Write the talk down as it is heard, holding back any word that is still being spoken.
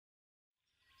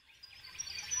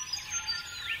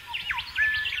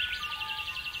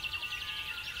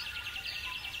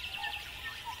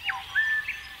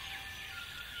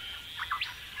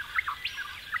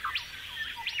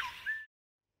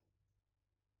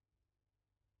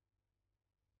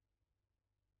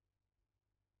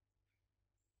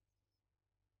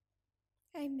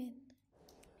Amen.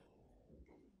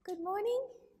 Good morning.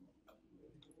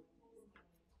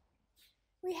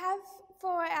 We have,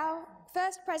 for our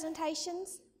first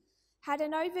presentations, had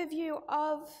an overview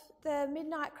of the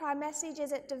Midnight Cry message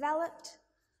as it developed,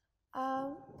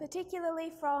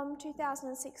 particularly from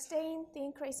 2016, the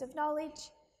increase of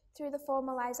knowledge through the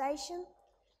formalisation.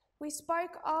 We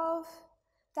spoke of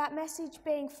that message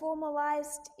being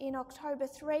formalised in October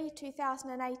 3,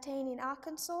 2018 in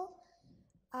Arkansas,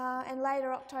 and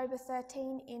later October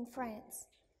 13 in France.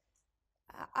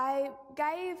 I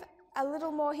gave a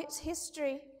little more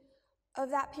history of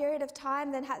that period of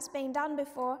time than has been done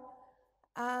before,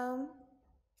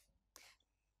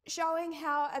 showing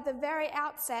how at the very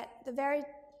outset, the very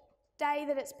day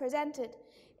that it's presented,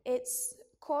 it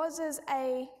causes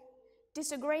a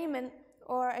disagreement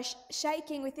or a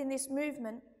shaking within this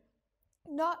movement,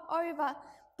 not over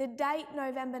the date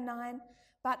November 9,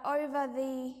 but over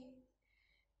the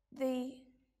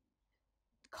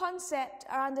concept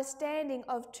or understanding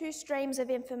of two streams of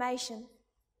information.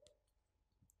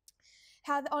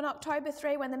 How on October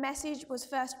 3, when the message was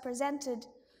first presented,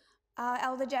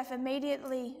 Elder Jeff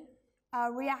immediately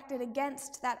reacted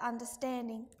against that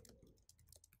understanding.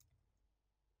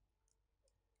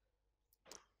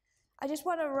 I just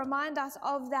want to remind us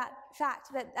of that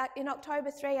fact that in October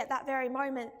 3, at that very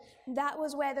moment, that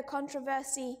was where the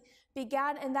controversy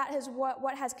began, and that is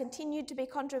what has continued to be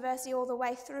controversy all the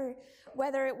way through,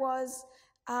 whether it was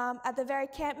at the very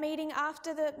camp meeting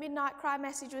after the Midnight Cry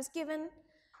message was given,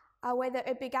 whether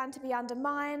it began to be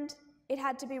undermined. It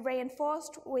had to be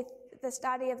reinforced with the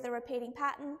study of the repeating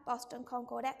pattern, Boston,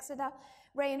 Concord, Exeter,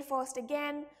 reinforced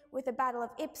again with the Battle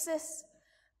of Ipsus,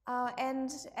 and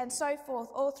so forth,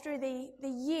 all through the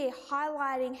year,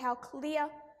 highlighting how clear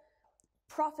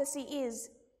prophecy is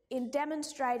in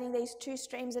demonstrating these two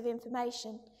streams of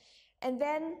information. And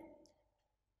then,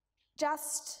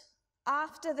 just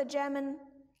after the German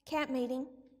camp meeting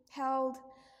held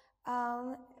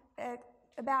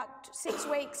about 6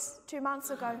 weeks, 2 months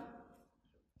ago,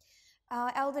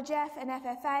 Elder Jeff and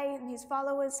FFA and his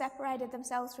followers separated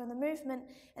themselves from the movement,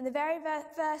 and the very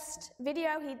first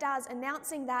video he does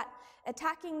announcing that,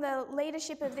 attacking the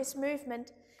leadership of this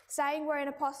movement, saying we're in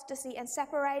apostasy and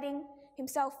separating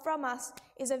himself from us,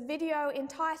 is a video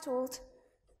entitled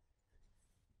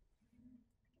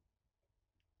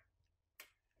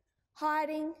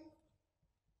 "Hiding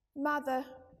Mother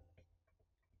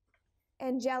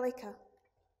Angelica."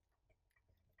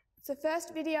 It's the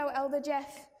first video Elder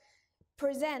Jeff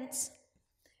presents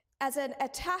as an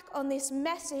attack on this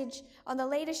message, on the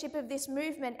leadership of this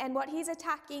movement, and what he's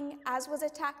attacking, as was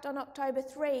attacked on October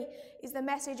 3, is the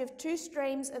message of two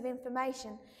streams of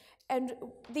information. And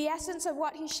the essence of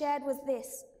what he shared was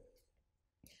this: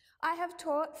 I have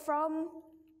taught from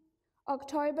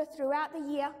October throughout the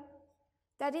year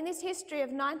that in this history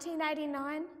of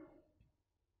 1989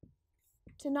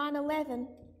 to 9/11,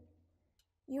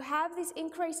 you have this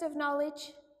increase of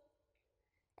knowledge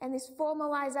and this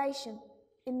formalisation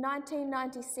in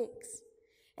 1996.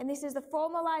 And this is the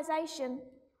formalisation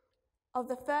of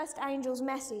the first angel's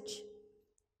message.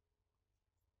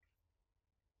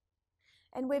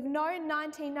 And we've known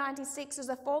 1996 as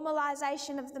a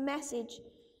formalisation of the message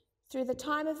through the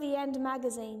Time of the End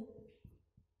magazine.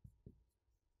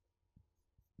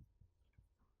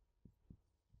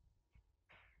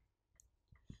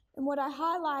 And what I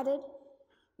highlighted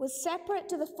was, separate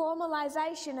to the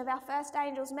formalisation of our first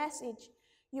angel's message,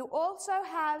 you also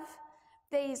have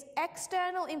these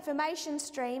external information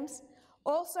streams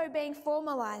also being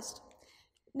formalised.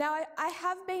 Now, I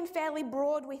have been fairly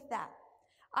broad with that.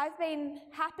 I've been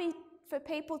happy for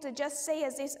people to just see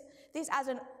as this as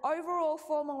an overall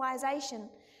formalisation.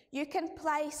 You can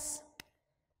place,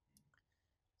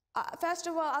 first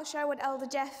of all, I'll show what Elder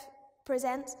Jeff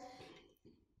presents.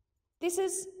 This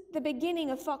is the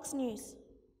beginning of Fox News.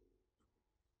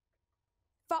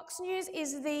 Fox News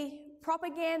is the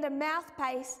propaganda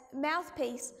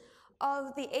mouthpiece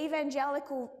of the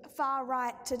evangelical far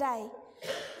right today,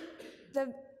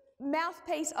 the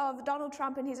mouthpiece of Donald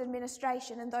Trump and his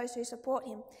administration and those who support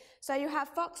him. So you have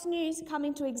Fox News come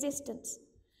into existence.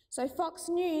 So Fox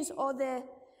News, or the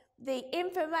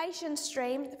information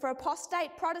stream for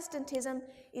apostate Protestantism,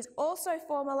 is also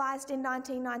formalised in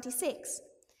 1996.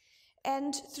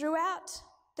 And throughout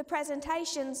the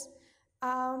presentations,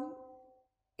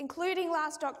 including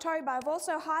last October, I've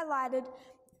also highlighted,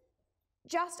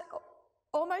 just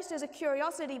almost as a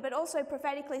curiosity but also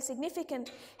prophetically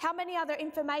significant, how many other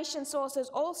information sources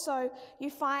also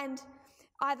you find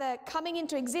either coming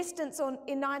into existence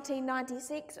in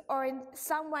 1996 or in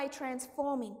some way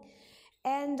transforming.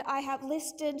 And I have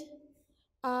listed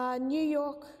New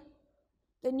York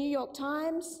the New York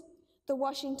Times, the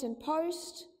Washington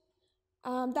Post.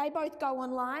 They both go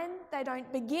online. They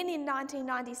don't begin in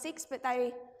 1996, but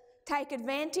they take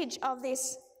advantage of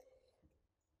this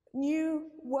new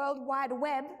World Wide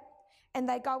Web and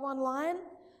they go online.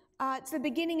 It's the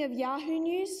beginning of Yahoo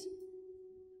News.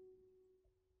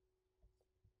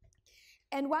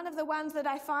 And one of the ones that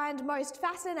I find most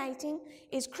fascinating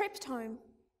is Cryptome.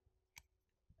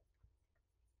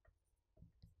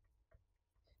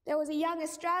 There was a young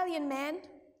Australian man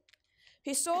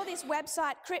who saw this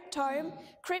website, Cryptome.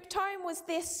 Cryptome was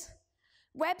this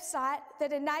website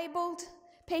that enabled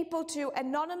people to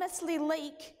anonymously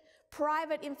leak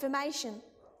private information.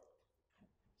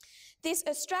 This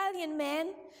Australian man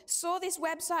saw this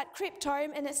website,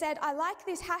 Cryptome, and it said, I like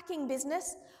this hacking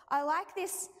business, I like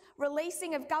this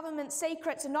releasing of government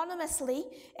secrets anonymously,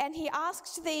 and he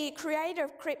asked the creator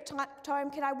of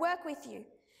Cryptome, can I work with you?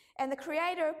 And the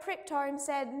creator of Cryptome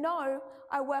said, no,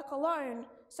 I work alone.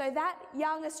 So that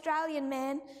young Australian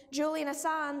man, Julian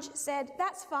Assange, said,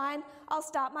 that's fine, I'll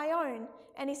start my own.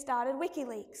 And he started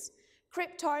WikiLeaks.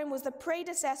 Cryptome was the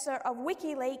predecessor of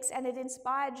WikiLeaks and it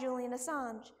inspired Julian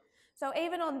Assange. So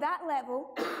even on that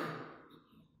level,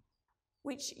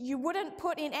 which you wouldn't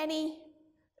put in any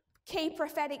key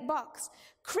prophetic box,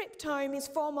 Cryptome is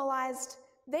formalized,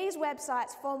 these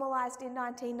websites formalized in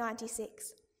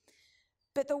 1996.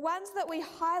 But the ones that we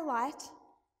highlight,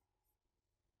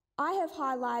 I have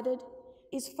highlighted,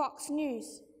 is Fox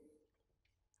News.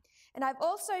 And I've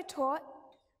also taught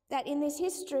that in this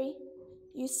history,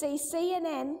 you see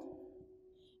CNN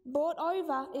bought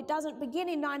over, it doesn't begin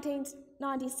in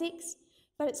 1996,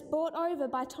 but it's bought over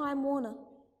by Time Warner.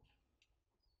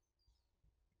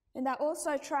 And that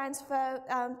also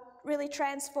really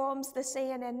transforms the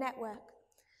CNN network.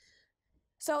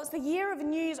 So it's the year of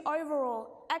news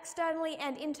overall, externally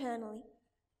and internally.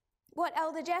 What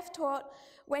Elder Jeff taught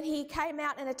when he came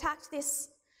out and attacked this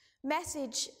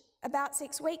message about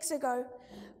 6 weeks ago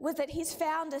was that he's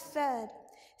found a third.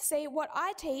 See, what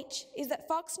I teach is that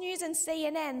Fox News and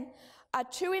CNN are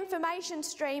two information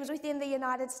streams within the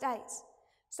United States.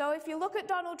 So if you look at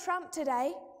Donald Trump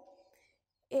today,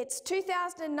 it's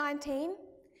 2019.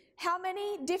 How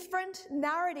many different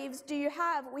narratives do you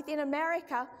have within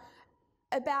America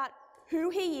about who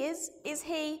he is? Is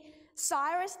he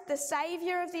Cyrus, the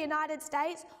savior of the United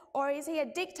States, or is he a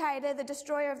dictator, the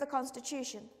destroyer of the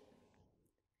Constitution?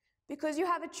 Because you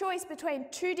have a choice between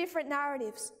two different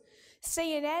narratives.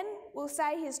 CNN will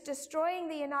say he's destroying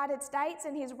the United States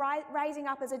and he's raising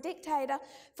up as a dictator.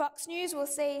 Fox News will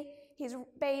see he's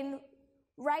been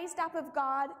raised up of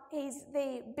God, he's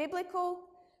the biblical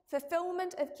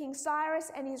fulfillment of King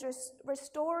Cyrus, and he's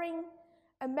restoring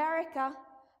America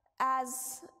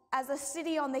as a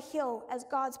city on the hill, as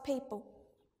God's people.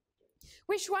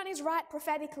 Which one is right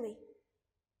prophetically?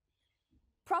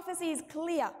 Prophecy is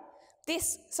clear.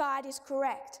 This side is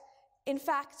correct. In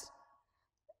fact,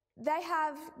 they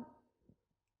have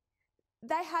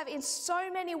in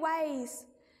so many ways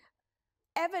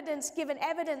given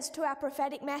evidence to our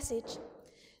prophetic message.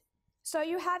 So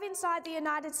you have inside the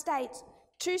United States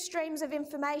two streams of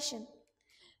information.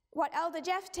 What Elder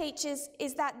Jeff teaches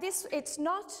is that it's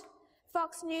not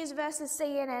Fox News versus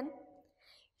CNN.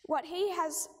 What he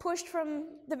has pushed from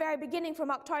the very beginning, from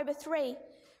October 3,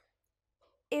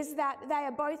 is that they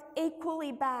are both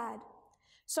equally bad.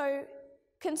 So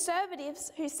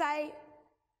conservatives who say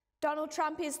Donald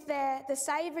Trump is the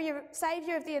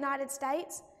savior of the United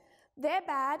States, they're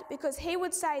bad because he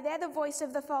would say they're the voice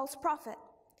of the false prophet.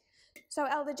 So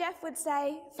Elder Jeff would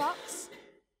say Fox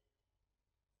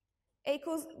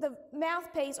equals the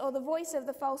mouthpiece or the voice of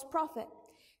the false prophet.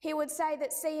 He would say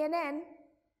that CNN,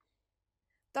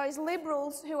 those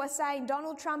liberals who are saying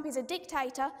Donald Trump is a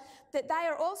dictator, that they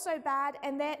are also bad,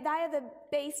 and they are the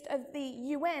beast of the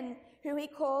UN, who he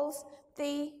calls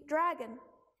the dragon.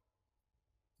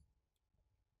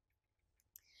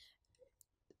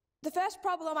 The first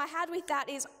problem I had with that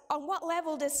is, on what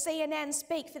level does CNN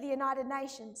speak for the United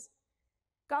Nations?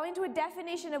 Go into a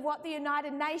definition of what the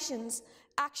United Nations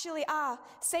actually are.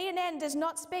 CNN does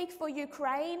not speak for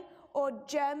Ukraine or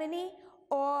Germany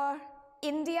or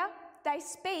India. They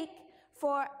speak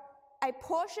for a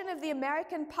portion of the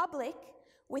American public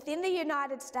within the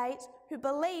United States who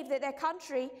believe that their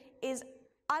country is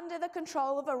under the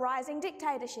control of a rising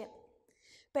dictatorship.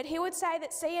 But he would say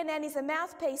that CNN is the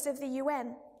mouthpiece of the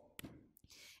UN.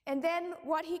 And then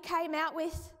what he came out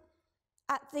with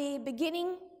at the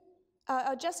beginning,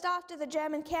 just after the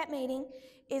German camp meeting,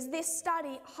 is this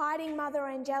study, Hiding Mother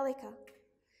Angelica.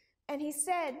 And he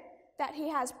said that he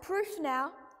has proof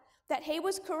now that he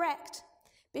was correct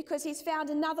because he's found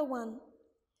another one.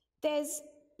 There's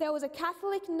there was a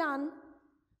Catholic nun,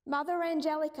 Mother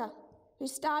Angelica, who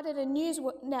started a news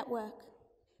network.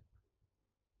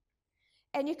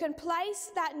 And you can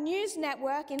place that news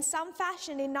network in some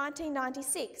fashion in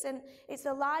 1996, and it's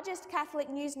the largest Catholic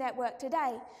news network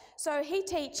today. So he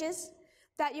teaches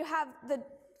that you have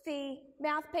the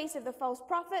mouthpiece of the false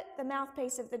prophet, the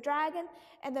mouthpiece of the dragon,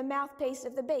 and the mouthpiece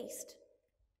of the beast.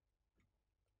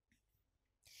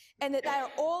 And that they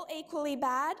are all equally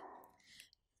bad,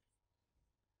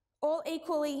 all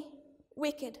equally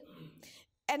wicked.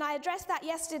 And I addressed that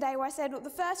yesterday where I said, well, the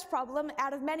first problem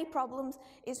out of many problems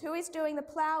is who is doing the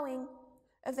ploughing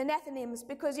of the Nethinims,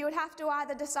 because you would have to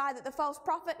either decide that the false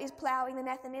prophet is ploughing the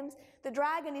Nethinims, the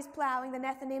dragon is ploughing the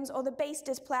Nethinims, or the beast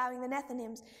is ploughing the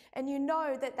Nethinims. And you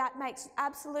know that that makes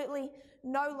absolutely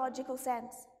no logical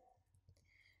sense.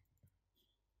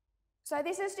 So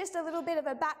this is just a little bit of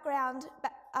a background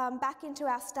back into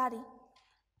our study.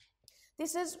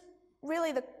 This is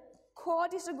really the core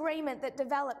disagreement that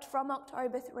developed from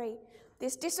October 3.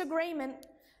 This disagreement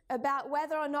about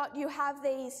whether or not you have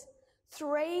these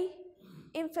three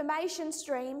information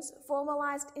streams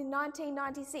formalized in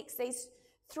 1996, these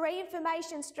three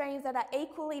information streams that are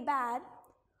equally bad,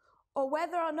 or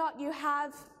whether or not you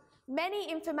have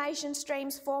many information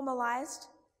streams formalized,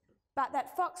 but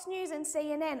that Fox News and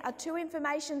CNN are two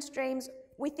information streams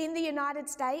within the United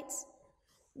States,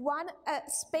 one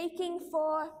speaking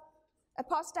for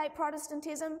apostate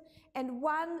Protestantism, and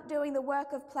one doing the work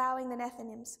of ploughing the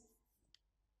Nethinims.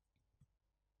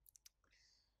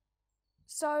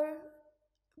 So,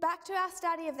 back to our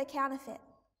study of the counterfeit.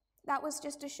 That was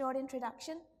just a short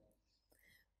introduction.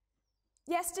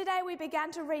 Yesterday we began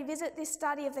to revisit this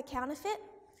study of the counterfeit,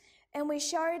 and we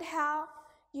showed how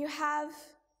you have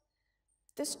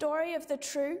the story of the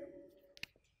true,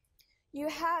 you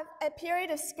have a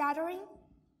period of scattering,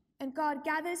 and God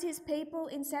gathers his people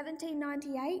in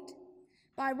 1798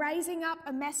 by raising up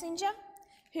a messenger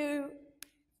who,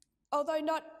 although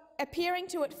not appearing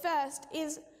to at first,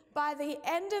 is by the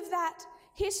end of that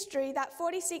history, that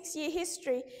 46-year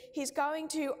history, he's going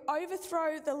to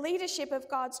overthrow the leadership of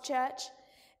God's church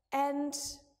and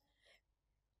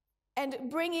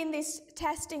bring in this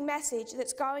testing message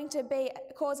that's going to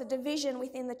cause a division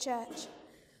within the church.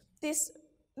 This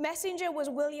messenger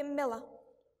was William Miller.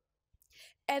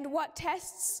 And what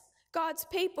tests God's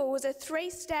people was a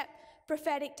three-step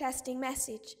prophetic testing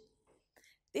message.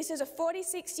 This is a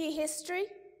 46-year history.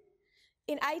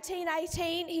 In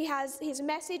 1818, he has his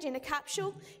message in a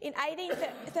capsule. In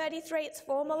 1833, it's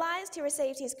formalized. He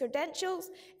receives his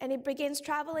credentials and he begins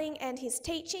traveling and his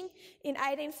teaching. In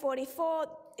 1844,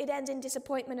 it ends in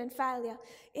disappointment and failure.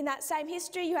 In that same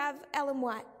history, you have Ellen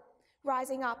White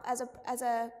rising up as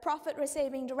a prophet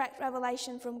receiving direct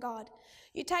revelation from God.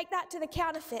 You take that to the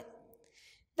counterfeit.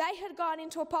 They had gone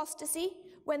into apostasy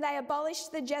when they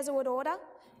abolished the Jesuit order.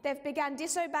 They've begun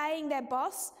disobeying their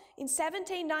boss. In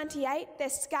 1798, they're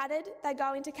scattered, they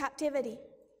go into captivity.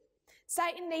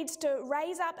 Satan needs to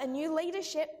raise up a new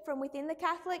leadership from within the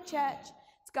Catholic Church.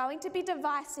 It's going to be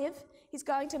divisive. He's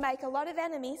going to make a lot of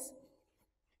enemies.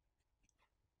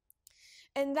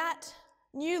 And that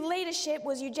new leadership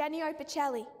was Eugenio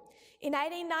Pacelli. In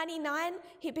 1899,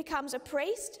 he becomes a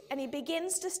priest and he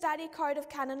begins to study Code of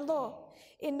Canon Law.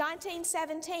 In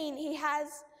 1917, he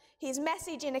has his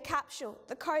message in a capsule.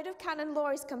 The Code of Canon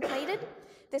Law is completed.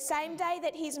 The same day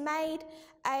that he's made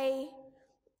a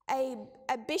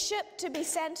bishop to be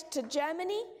sent to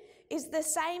Germany is the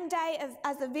same day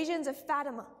as the visions of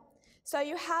Fatima. So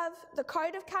you have the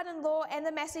Code of Canon Law and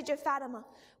the message of Fatima.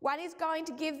 One is going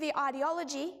to give the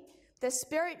ideology, the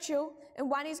spiritual, and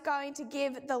one is going to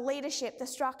give the leadership, the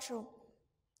structural.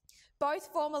 Both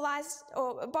formalized,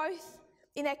 or both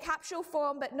in a capsule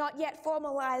form, but not yet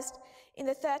formalized in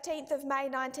the 13th of May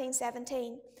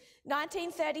 1917.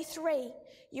 1933,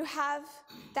 you have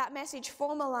that message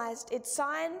formalized. It's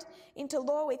signed into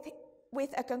law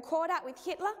with a concordat with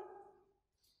Hitler,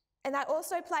 and that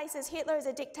also places Hitler as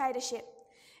a dictatorship.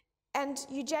 And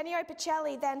Eugenio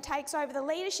Pacelli then takes over the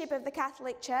leadership of the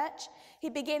Catholic Church. He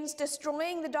begins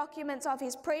destroying the documents of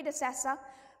his predecessor,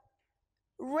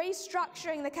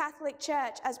 restructuring the Catholic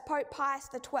Church as Pope Pius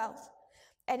XII.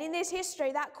 And in this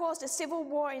history, that caused a civil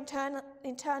war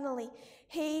internally.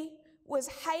 He was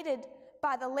hated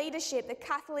by the leadership, the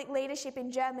Catholic leadership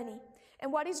in Germany.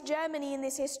 And what is Germany in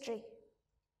this history?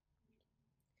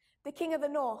 The King of the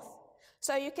North.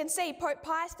 So you can see Pope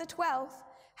Pius XII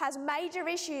has major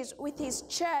issues with his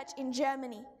church in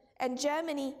Germany. And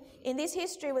Germany, in this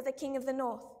history, was the King of the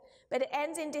North. But it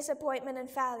ends in disappointment and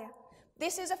failure.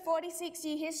 This is a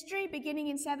 46-year history, beginning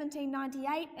in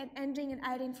 1798 and ending in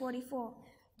 1844.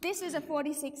 This is a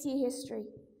 46-year history.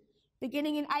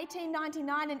 beginning in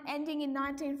 1899 and ending in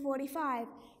 1945.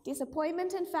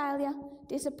 Disappointment and failure,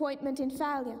 disappointment and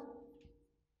failure.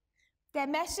 Their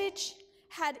message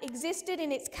had existed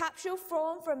in its capsule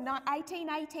form from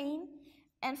 1818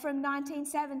 and from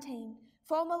 1917,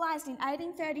 formalised in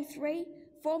 1833,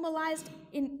 formalised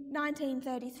in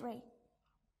 1933.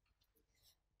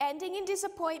 Ending in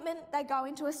disappointment, they go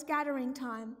into a scattering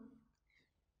time,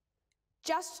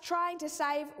 just trying to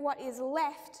save what is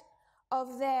left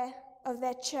of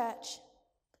their church.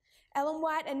 Ellen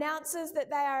White announces that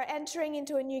they are entering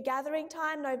into a new gathering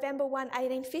time, November 1,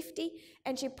 1850,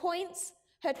 and she points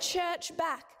her church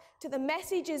back to the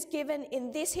messages given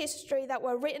in this history that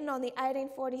were written on the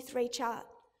 1843 chart.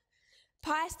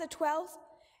 Pius XII,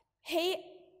 he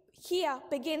here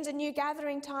begins a new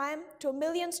gathering time. To a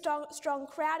million-strong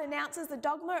crowd, announces the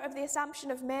dogma of the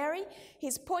Assumption of Mary.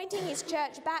 He's pointing his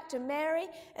church back to Mary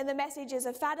and the messages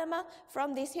of Fatima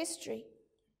from this history.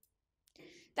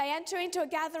 They enter into a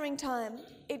gathering time.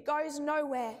 It goes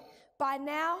nowhere. By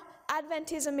now,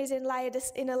 Adventism is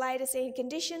in a Laodicean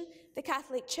condition. The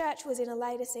Catholic Church was in a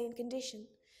Laodicean condition.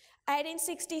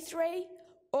 1863,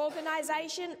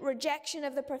 organisation, rejection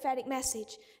of the prophetic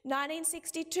message.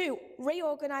 1962,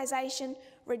 reorganisation,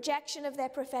 rejection of their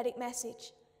prophetic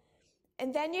message.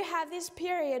 And then you have this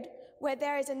period where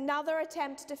there is another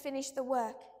attempt to finish the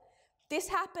work. This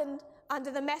happened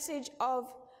under the message of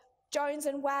Jones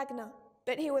and Wagner,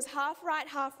 but he was half right,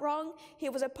 half wrong. He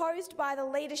was opposed by the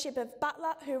leadership of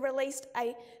Butler, who released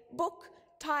a book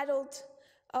titled,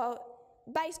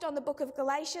 based on the book of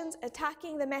Galatians,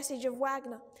 attacking the message of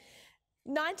Wagner.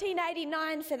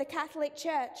 1989 for the Catholic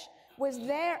Church was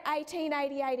their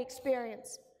 1888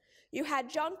 experience. You had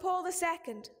John Paul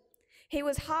II. He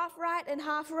was half right and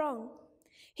half wrong.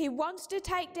 He wants to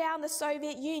take down the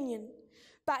Soviet Union,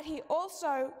 but he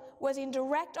also was in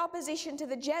direct opposition to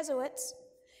the Jesuits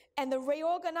and the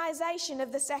reorganisation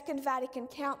of the Second Vatican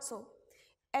Council.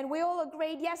 And we all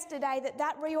agreed yesterday that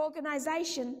that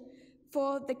reorganisation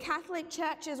for the Catholic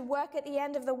Church's work at the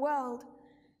end of the world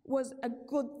was a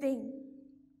good thing.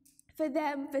 For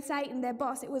them, for Satan, their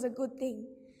boss, it was a good thing.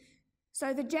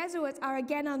 So the Jesuits are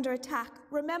again under attack.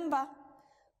 Remember,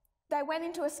 they went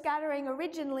into a scattering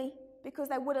originally because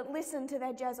they wouldn't listen to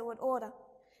their Jesuit order.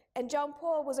 And John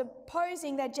Paul was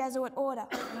opposing their Jesuit order.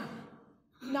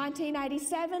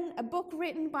 1987, a book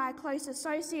written by a close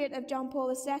associate of John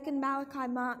Paul II, Malachi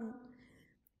Martin,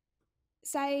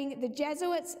 saying the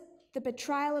Jesuits, the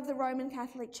betrayal of the Roman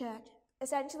Catholic Church,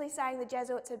 essentially saying the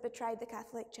Jesuits had betrayed the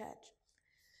Catholic Church.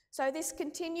 So this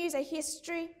continues a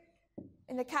history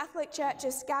in the Catholic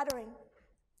Church's scattering.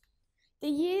 The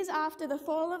years after the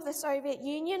fall of the Soviet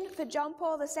Union for John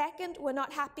Paul II were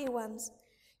not happy ones.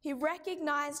 He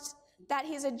recognised that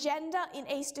his agenda in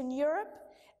Eastern Europe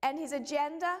and his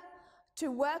agenda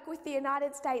to work with the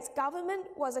United States government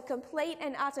was a complete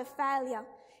and utter failure.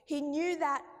 He knew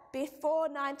that before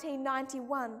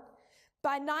 1991.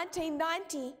 By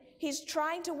 1990, he's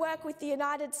trying to work with the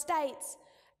United States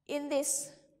in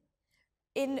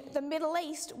the Middle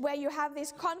East, where you have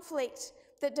this conflict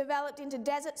that developed into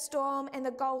Desert Storm and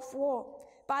the Gulf War.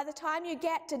 By the time you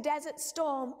get to Desert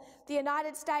Storm, the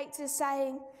United States is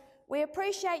saying, "We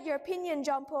appreciate your opinion,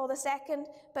 John Paul II,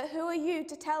 but who are you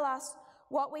to tell us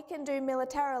what we can do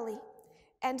militarily?"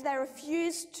 And they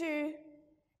refuse to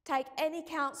take any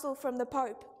counsel from the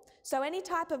Pope. So any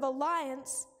type of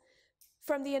alliance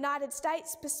from the United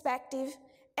States perspective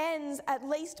ends at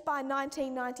least by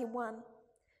 1991.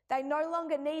 They no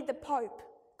longer need the Pope.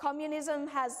 Communism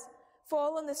has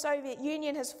fallen, the Soviet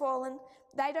Union has fallen.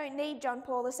 They don't need John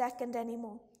Paul II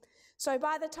anymore. So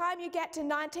by the time you get to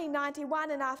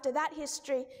 1991 and after that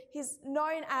history, he's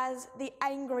known as the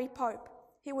angry Pope.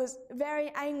 He was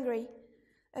very angry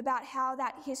about how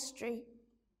that history,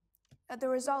 the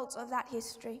results of that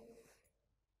history.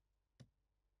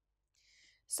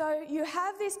 So you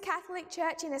have this Catholic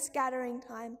Church in a scattering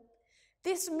time.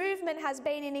 This movement has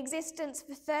been in existence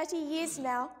for 30 years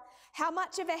now. How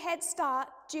much of a head start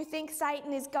do you think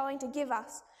Satan is going to give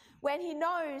us when he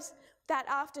knows that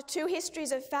after 2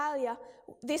 histories of failure,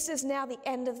 this is now the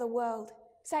end of the world?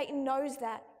 Satan knows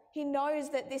that. He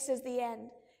knows that this is the end.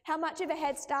 How much of a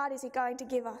head start is he going to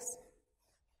give us?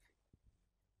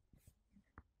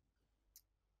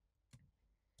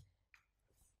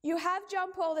 You have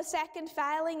John Paul II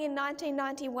failing in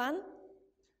 1991.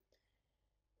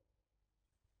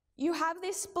 You have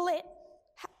this split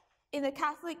in the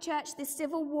Catholic Church, this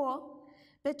civil war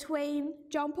between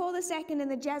John Paul II and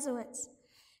the Jesuits.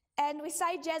 And we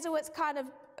say Jesuits kind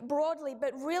of broadly,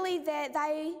 but really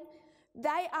they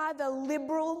are the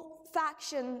liberal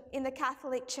faction in the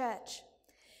Catholic Church.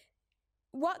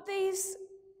 What these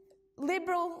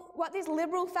what this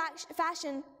liberal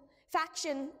faction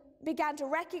began to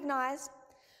recognize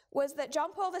was that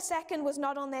John Paul II was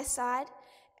not on their side,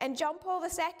 and John Paul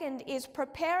II is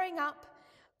preparing up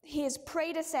his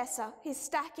predecessor. He's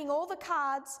stacking all the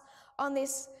cards on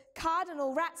this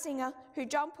Cardinal Ratzinger, who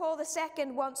John Paul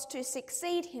II wants to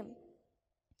succeed him.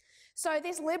 So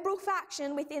this liberal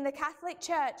faction within the Catholic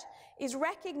Church is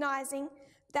recognizing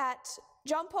that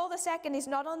John Paul II is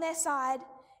not on their side,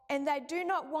 and they do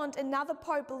not want another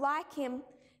pope like him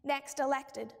next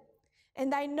elected.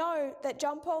 And they know that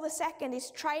John Paul II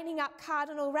is training up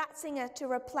Cardinal Ratzinger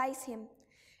to replace him.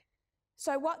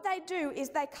 So what they do is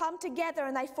they come together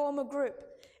and they form a group.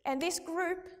 And this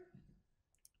group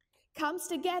comes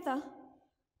together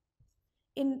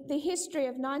in the history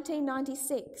of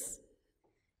 1996.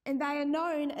 And they are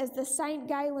known as the St.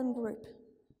 Galen Group.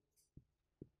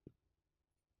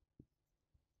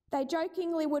 They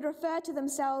jokingly would refer to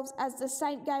themselves as the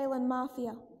St. Galen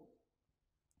Mafia.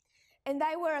 And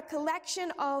they were a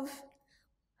collection of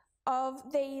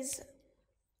these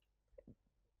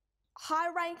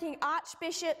high-ranking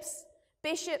archbishops,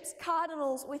 bishops,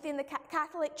 cardinals within the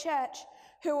Catholic Church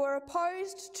who were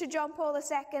opposed to John Paul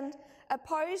II,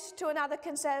 opposed to another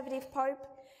conservative pope,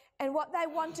 and what they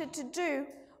wanted to do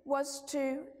was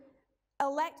to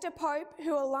elect a pope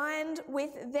who aligned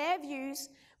with their views,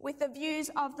 with the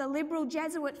views of the liberal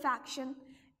Jesuit faction,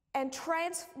 and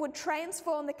would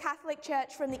transform the Catholic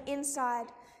Church from the inside.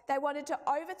 They wanted to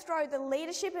overthrow the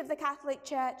leadership of the Catholic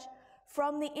Church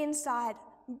from the inside,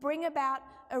 bring about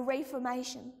a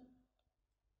reformation.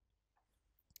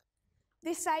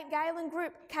 This St. Galen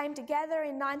group came together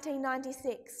in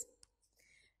 1996.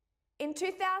 In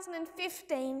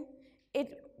 2015,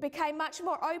 it became much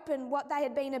more open what they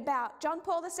had been about. John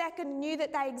Paul II knew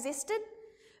that they existed,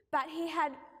 but he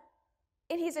had,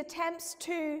 in his attempts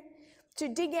to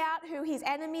dig out who his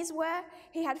enemies were,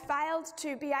 he had failed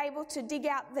to be able to dig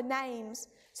out the names.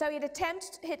 So he had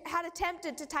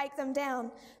attempted to take them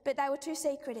down, but they were too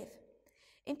secretive.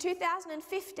 In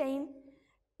 2015,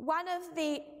 one of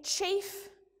the chief,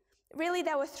 really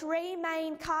there were three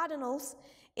main cardinals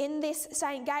in this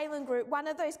St. Galen group. One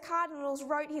of those cardinals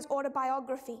wrote his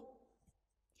autobiography.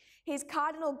 He's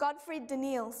Cardinal Godfrey de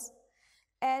Niels,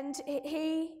 and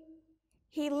he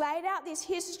laid out this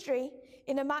history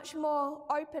in a much more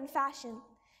open fashion.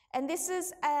 And this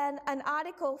is an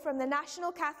article from the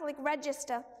National Catholic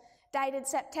Register dated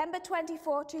September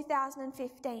 24,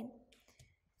 2015.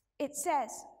 It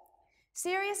says,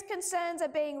 "Serious concerns are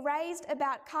being raised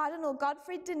about Cardinal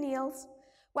Godfrey de Niels,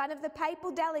 one of the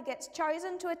papal delegates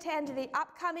chosen to attend the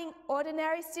upcoming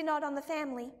Ordinary Synod on the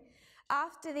Family,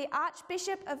 after the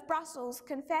Archbishop of Brussels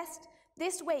confessed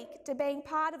this week to being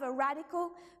part of a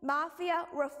radical mafia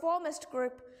reformist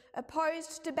group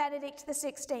opposed to Benedict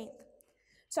XVI.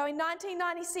 So in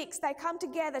 1996, they come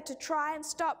together to try and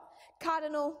stop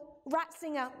Cardinal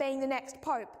Ratzinger being the next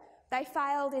pope. They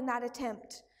failed in that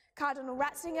attempt. Cardinal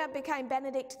Ratzinger became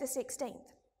Benedict XVI.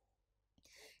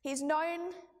 He's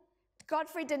known,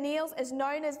 Godfrey de Niels is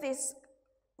known as this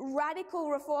radical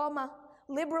reformer,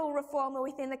 liberal reformer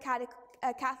within the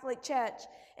Catholic Church.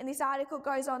 And this article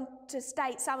goes on to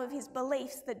state some of his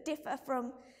beliefs that differ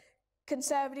from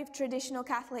conservative traditional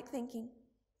Catholic thinking.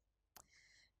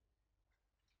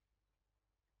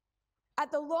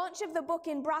 At the launch of the book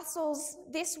in Brussels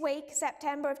this week,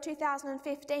 September of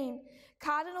 2015,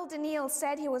 Cardinal de Niels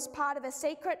said he was part of a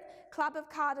secret club of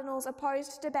cardinals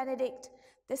opposed to Benedict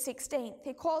XVI.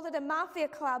 He called it a mafia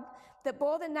club that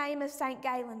bore the name of St.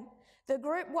 Galen. The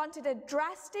group wanted a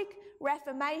drastic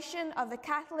reformation of the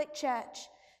Catholic Church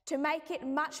to make it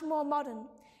much more modern,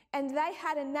 and they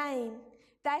had a name.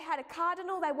 They had a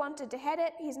cardinal they wanted to head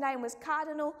it. His name was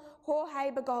Cardinal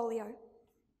Jorge Bergoglio.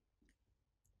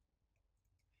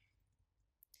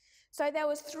 So there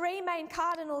was three main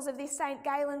cardinals of this St.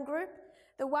 Galen group.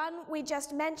 The one we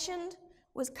just mentioned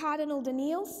was Cardinal de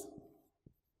Niels.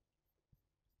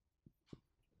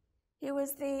 He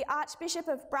was the Archbishop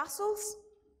of Brussels.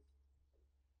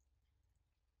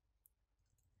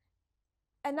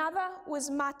 Another was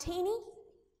Martini.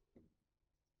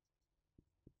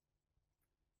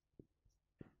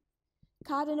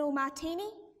 Cardinal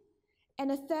Martini.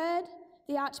 And a third,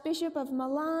 the Archbishop of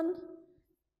Milan,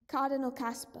 Cardinal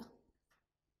Casper.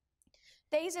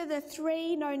 These are the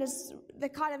three known as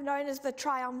the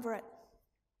triumvirate.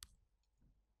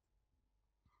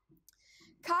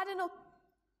 Cardinal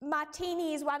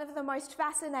Martini is one of the most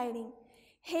fascinating.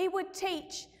 He would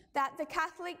teach that the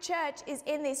Catholic Church is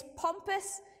in this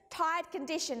pompous, tired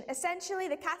condition. Essentially,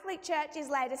 the Catholic Church is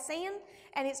Laodicean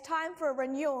and it's time for a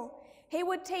renewal. He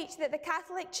would teach that the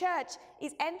Catholic Church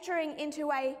is entering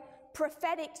into a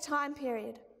prophetic time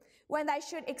period when they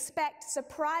should expect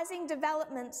surprising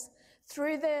developments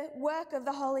through the work of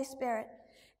the Holy Spirit.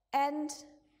 And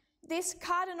this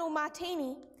Cardinal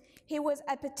Martini, he was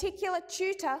a particular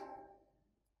tutor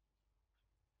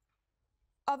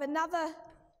of another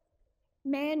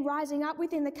man rising up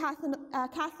within the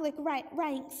Catholic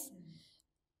ranks,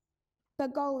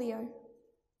 Bergoglio.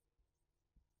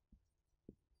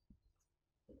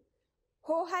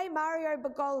 Jorge Mario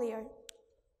Bergoglio.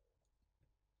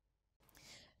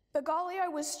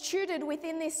 Bergoglio was tutored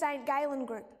within this St. Galen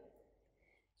group.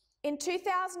 In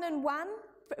 2001,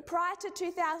 prior to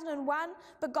 2001,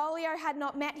 Bergoglio had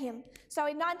not met him. So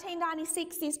in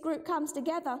 1996, this group comes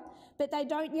together, but they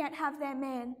don't yet have their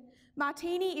man.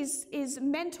 Martini is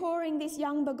mentoring this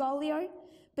young Bergoglio,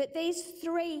 but these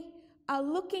three are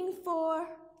looking for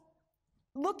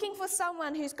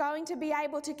someone who's going to be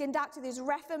able to conduct this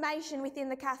reformation within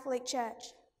the Catholic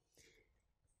Church.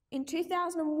 In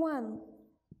 2001,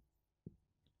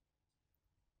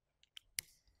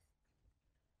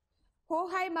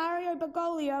 Jorge Mario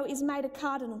Bergoglio is made a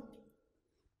cardinal.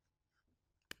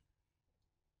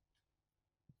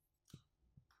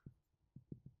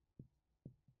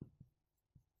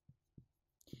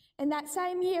 And that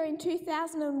same year, in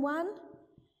 2001,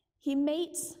 he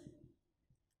meets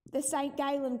the St.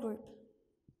 Galen group.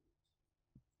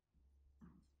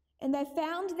 And they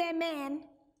found their man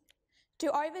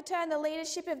to overturn the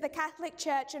leadership of the Catholic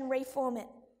Church and reform it.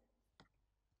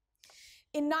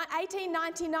 In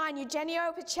 1899,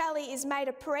 Eugenio Pacelli is made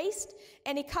a priest,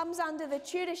 and he comes under the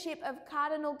tutorship of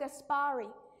Cardinal Gaspari.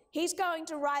 He's going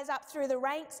to rise up through the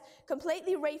ranks,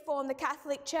 completely reform the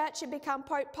Catholic Church and become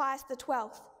Pope Pius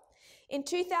XII. In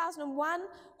 2001,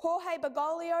 Jorge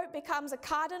Bergoglio becomes a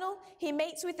cardinal. He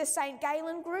meets with the St.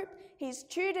 Galen group. He's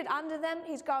tutored under them.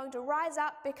 He's going to rise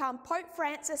up, become Pope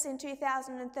Francis in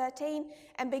 2013,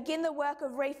 and begin the work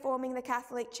of reforming the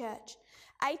Catholic Church.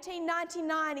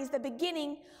 1899 is the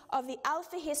beginning of the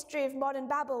Alpha history of modern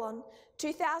Babylon.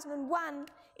 2001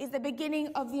 is the beginning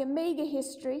of the Omega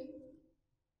history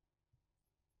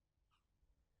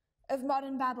of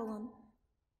modern Babylon.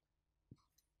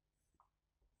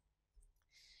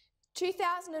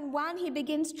 2001, he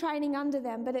begins training under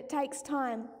them, but it takes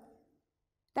time.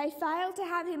 They fail to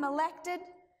have him elected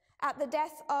at the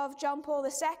death of John Paul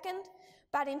II,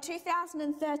 but in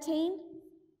 2013,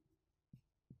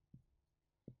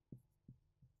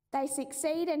 they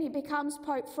succeed and he becomes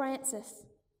Pope Francis.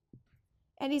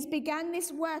 And he's begun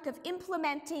this work of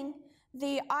implementing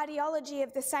the ideology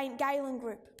of the St. Galen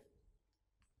group,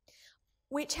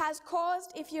 which has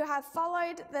caused, if you have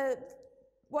followed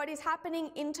what is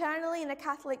happening internally in the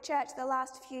Catholic Church the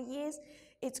last few years,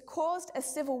 it's caused a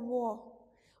civil war.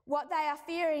 What they are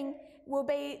fearing will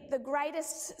be the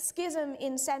greatest schism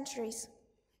in centuries.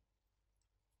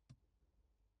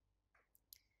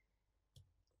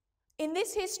 In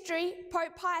this history,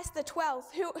 Pope Pius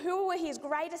XII, who were his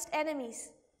greatest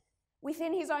enemies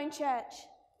within his own church?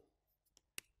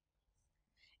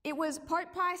 It was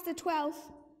Pope Pius XII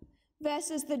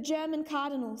versus the German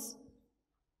cardinals.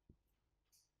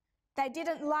 They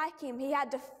didn't like him. He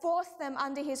had to force them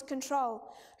under his control.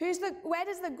 Where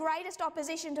does the greatest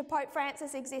opposition to Pope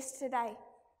Francis exist today?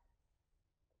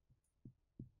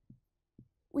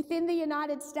 Within the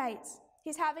United States.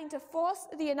 He's having to force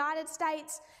the United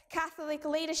States Catholic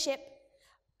leadership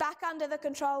back under the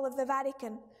control of the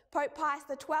Vatican. Pope Pius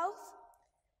XII,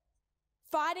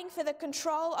 fighting for the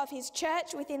control of his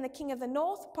church within the King of the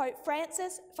North. Pope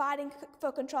Francis, fighting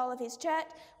for control of his church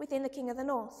within the King of the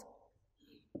North.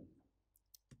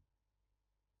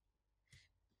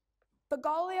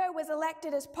 Bergoglio was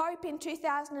elected as Pope in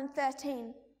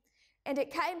 2013, and it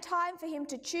came time for him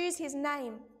to choose his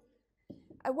name.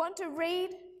 I want to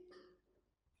read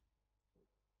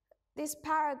this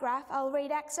paragraph. I'll read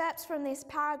excerpts from this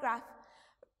paragraph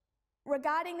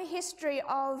regarding the history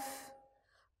of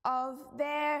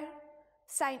their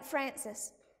Saint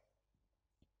Francis.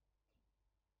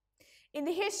 In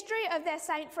the history of their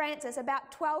Saint Francis,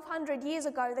 about 1200 years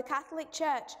ago, the Catholic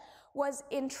Church was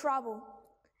in trouble.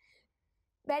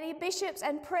 Many bishops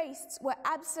and priests were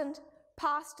absent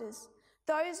pastors.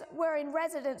 Those who were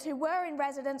in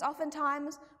residence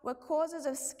oftentimes were causes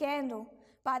of scandal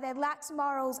by their lax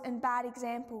morals and bad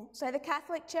example. So the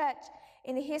Catholic Church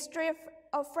in the history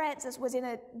of Francis was in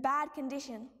a bad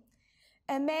condition.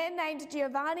 A man named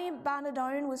Giovanni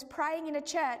Bernardone was praying in a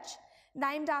church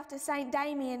named after Saint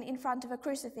Damien in front of a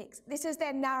crucifix. This is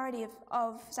their narrative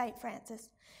of Saint Francis.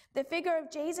 The figure of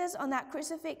Jesus on that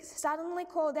crucifix suddenly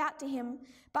called out to him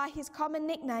by his common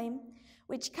nickname,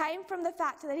 which came from the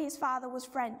fact that his father was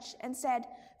French, and said,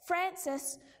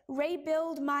 "Francis,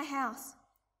 rebuild my house."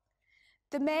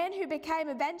 The man who became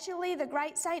eventually the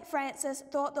great St. Francis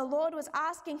thought the Lord was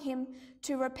asking him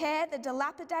to repair the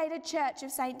dilapidated church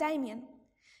of St. Damien.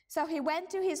 So he went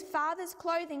to his father's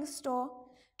clothing store,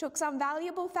 took some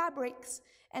valuable fabrics,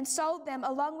 and sold them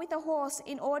along with a horse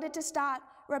in order to start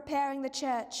repairing the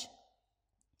church.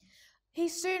 He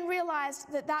soon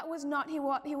realized that that was not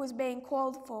what he was being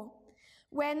called for.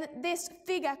 When this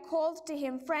figure called to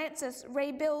him, "Francis,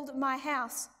 rebuild my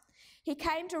house," he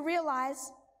came to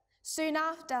realize soon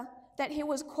after that he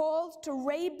was called to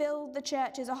rebuild the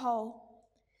church as a whole.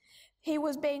 He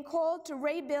was being called to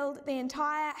rebuild the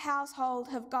entire household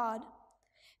of God.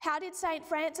 How did St.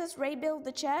 Francis rebuild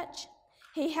the church?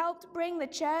 He helped bring the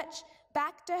church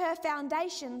back to her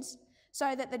foundations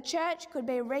so that the church could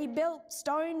be rebuilt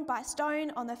stone by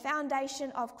stone on the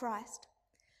foundation of Christ.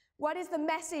 What is the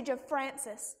message of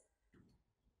Francis?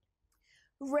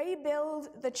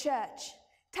 Rebuild the church.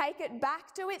 Take it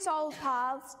back to its old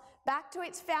paths, back to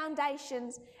its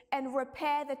foundations, and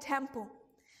repair the temple.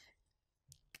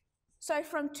 So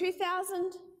from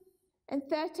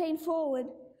 2013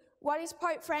 forward, what is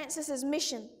Pope Francis's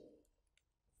mission?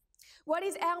 What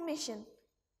is our mission?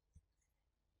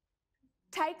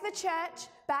 Take the church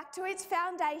back to its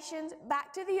foundations,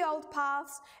 back to the old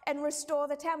paths, and restore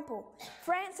the temple.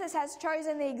 Francis has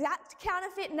chosen the exact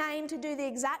counterfeit name to do the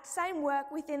exact same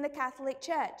work within the Catholic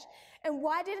Church. And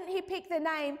why didn't he pick the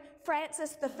name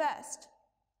Francis the First?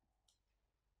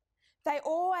 They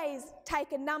always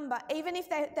take a number. Even if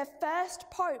they're the first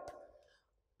pope,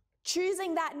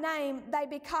 choosing that name, they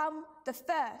become the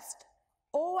first.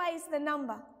 Always the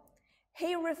number.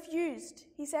 He refused.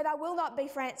 He said, "I will not be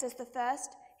Francis the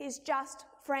First. He's just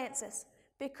Francis,"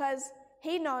 because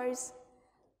he knows,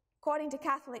 according to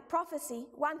Catholic prophecy,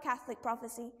 one Catholic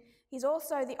prophecy, he's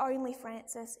also the only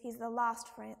Francis. He's the last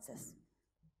Francis.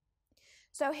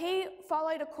 So he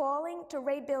followed a calling to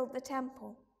rebuild the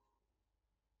temple.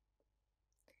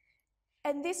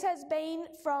 And this has been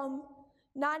from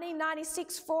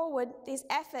 1996 forward, this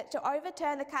effort to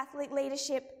overturn the Catholic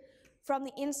leadership from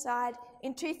the inside.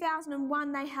 In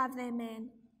 2001, they have their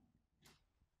man.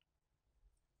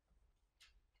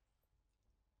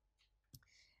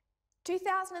 In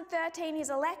 2013,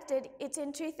 he's elected. It's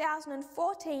in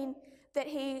 2014 that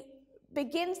he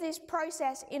begins this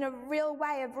process in a real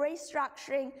way of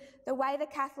restructuring the way the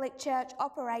Catholic Church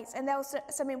operates. And there was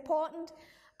some important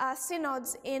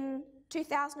synods in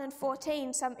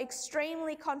 2014, some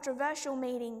extremely controversial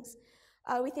meetings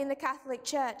within the Catholic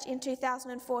Church in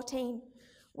 2014,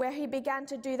 where he began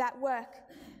to do that work.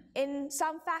 In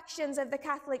some factions of the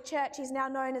Catholic Church, he's now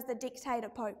known as the dictator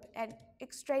pope and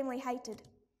extremely hated.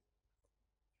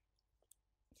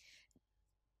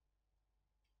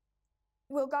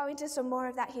 We'll go into some more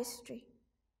of that history.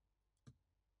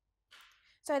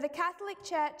 So the Catholic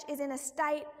Church is in a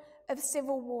state of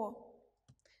civil war.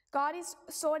 God is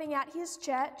sorting out his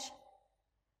church,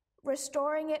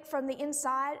 restoring it from the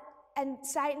inside, and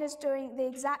Satan is doing the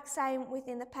exact same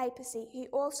within the papacy. He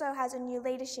also has a new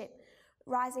leadership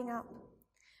rising up.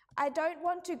 I don't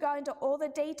want to go into all the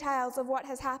details of what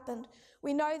has happened.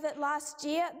 We know that last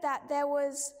year that there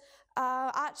was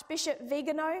Archbishop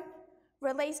Vigano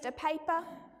released a paper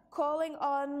calling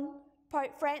on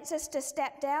Pope Francis to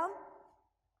step down.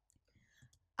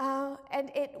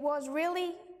 And it was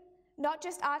really not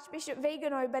just Archbishop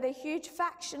Vigano, but a huge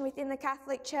faction within the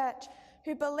Catholic Church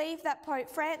who believe that Pope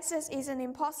Francis is an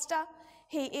imposter.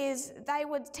 They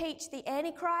would teach the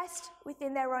Antichrist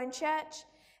within their own church,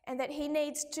 and that he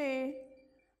needs to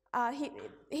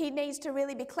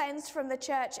really be cleansed from the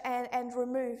church and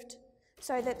removed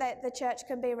so that the church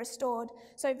can be restored.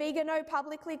 So Vigano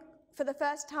publicly, for the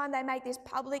first time, they make this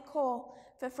public call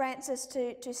for Francis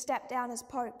to step down as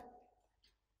Pope.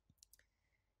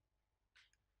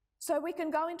 So we can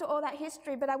go into all that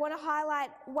history, but I want to highlight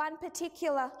one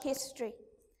particular history.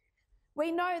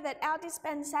 We know that our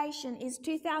dispensation is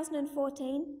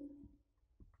 2014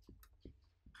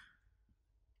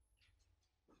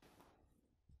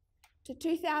 to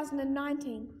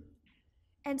 2019.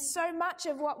 And so much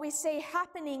of what we see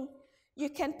happening,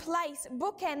 you can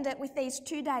bookend it with these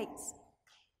two dates.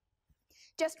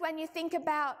 Just when you think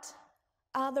about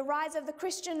the rise of the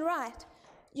Christian right,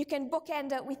 you can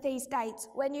bookend it with these dates.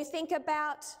 When you think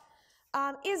about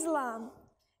Islam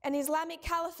and Islamic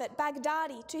Caliphate,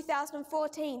 Baghdadi,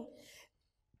 2014,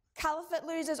 Caliphate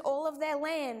loses all of their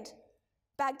land,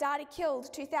 Baghdadi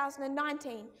killed,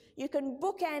 2019. You can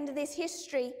bookend this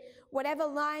history, whatever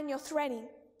line you're threading.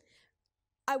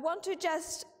 I want to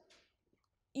just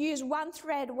use one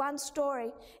thread, one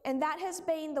story, and that has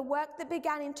been the work that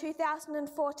began in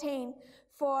 2014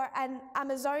 for an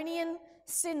Amazonian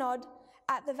synod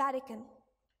at the Vatican.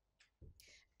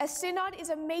 A synod is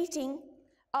a meeting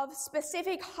of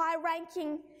specific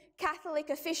high-ranking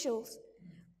Catholic officials.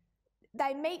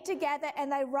 They meet together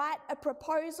and they write a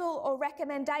proposal or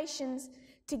recommendations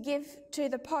to give to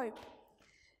the Pope.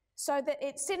 So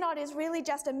that synod is really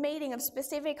just a meeting of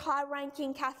specific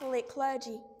high-ranking Catholic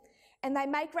clergy. And they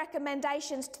make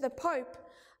recommendations to the Pope,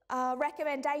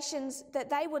 recommendations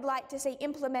that they would like to see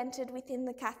implemented within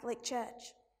the Catholic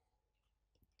Church.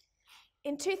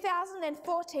 In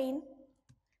 2014,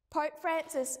 Pope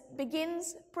Francis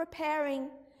begins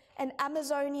preparing an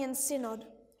Amazonian synod.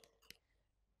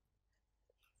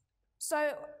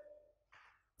 So,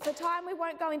 for time we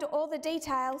won't go into all the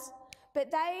details,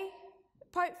 but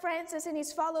Pope Francis and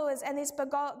his followers and this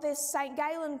St.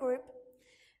 Galen group,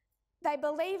 they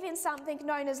believe in something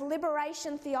known as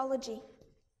liberation theology.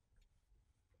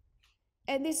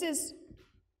 And this is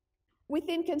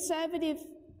within conservative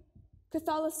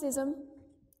Catholicism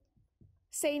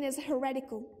seen as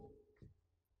heretical.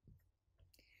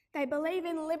 They believe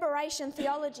in liberation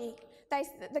theology.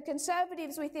 The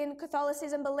conservatives within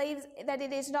Catholicism believe that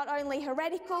it is not only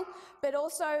heretical, but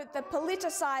also the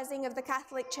politicizing of the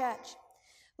Catholic Church.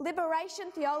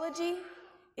 Liberation theology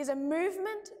is a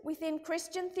movement within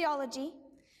Christian theology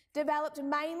developed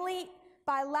mainly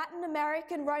by Latin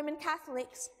American Roman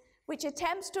Catholics, which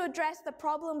attempts to address the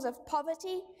problems of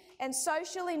poverty and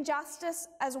social injustice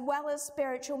as well as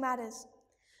spiritual matters.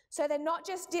 So they're not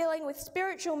just dealing with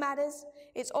spiritual matters,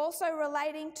 it's also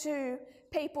relating to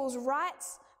people's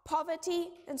rights, poverty,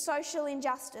 and social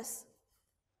injustice.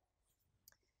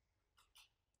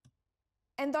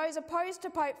 And those opposed to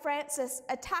Pope Francis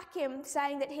attack him,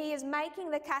 saying that he is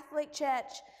making the Catholic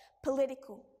Church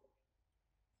political.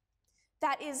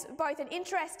 That is both an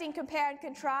interesting compare and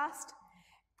contrast,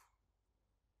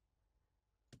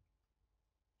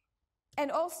 and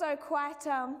also quite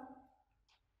a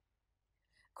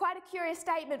curious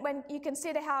statement when you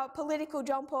consider how political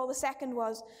John Paul II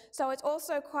was. So it's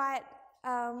also quite,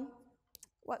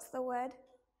 what's the word?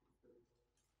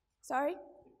 Sorry?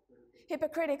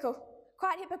 Hypocritical.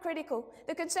 Quite hypocritical.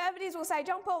 The conservatives will say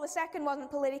John Paul II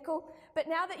wasn't political, but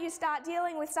now that you start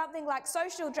dealing with something like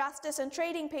social justice and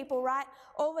treating people right,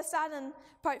 all of a sudden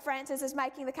Pope Francis is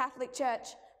making the Catholic Church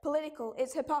political.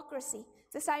 It's hypocrisy.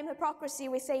 It's the same hypocrisy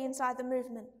we see inside the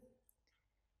movement.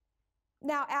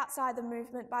 Now outside the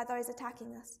movement by those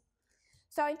attacking us.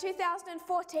 So in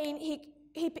 2014,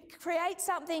 he creates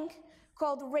something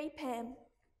called REPAM.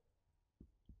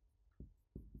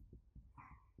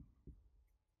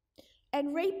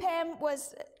 And REPAM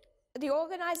was the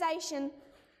organisation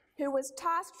who was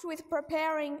tasked with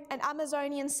preparing an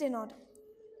Amazonian synod.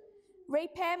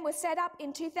 REPAM was set up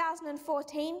in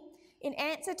 2014 in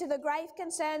answer to the grave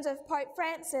concerns of Pope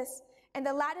Francis and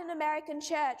the Latin American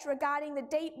Church regarding the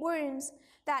deep wounds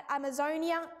that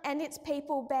Amazonia and its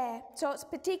people bear. So it's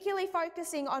particularly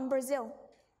focusing on Brazil.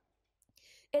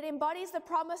 It embodies the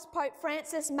promise Pope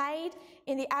Francis made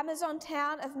in the Amazon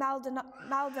town of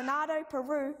Maldonado,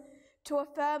 Peru, to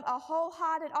affirm a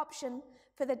wholehearted option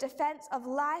for the defense of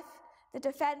life, the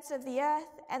defense of the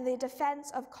earth, and the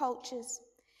defense of cultures.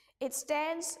 It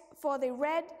stands for the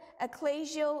Red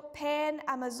Ecclesial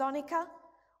Pan-Amazonica,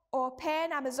 or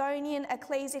Pan-Amazonian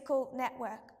Ecclesial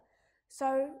Network.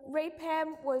 So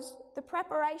REPAM was the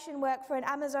preparation work for an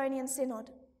Amazonian synod.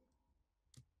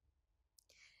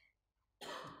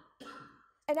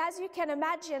 And as you can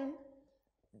imagine,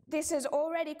 this is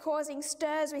already causing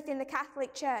stirs within the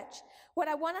Catholic Church. What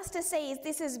I want us to see is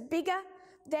this is bigger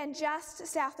than just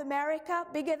South America,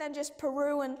 bigger than just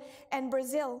Peru and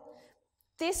Brazil.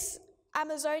 This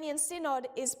Amazonian synod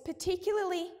is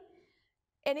particularly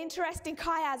an interesting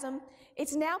chiasm.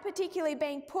 It's now particularly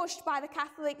being pushed by the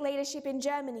Catholic leadership in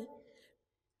Germany,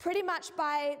 pretty much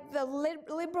by the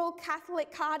liberal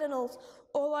Catholic cardinals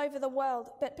all over the world,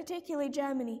 but particularly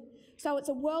Germany. So it's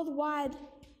a worldwide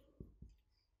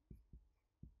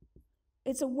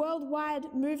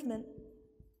movement.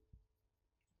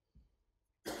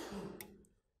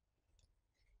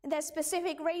 And there's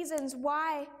specific reasons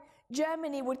why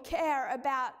Germany would care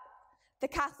about the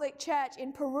Catholic Church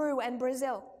in Peru and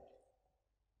Brazil.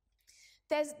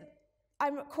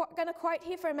 I'm going to quote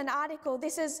here from an article.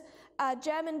 This is a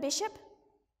German bishop,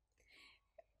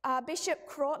 Bishop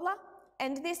Krautler,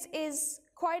 and this is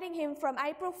quoting him from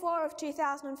April 4 of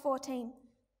 2014.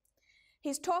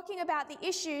 He's talking about the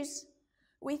issues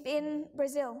within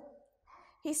Brazil.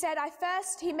 He said,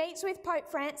 he meets with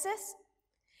Pope Francis,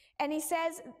 and he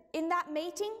says, in that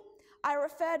meeting, I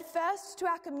referred first to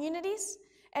our communities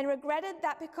and regretted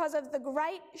that because of the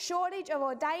great shortage of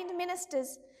ordained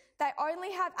ministers, they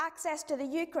only have access to the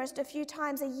Eucharist a few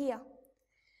times a year.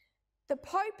 The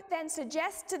Pope then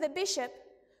suggests to the bishop,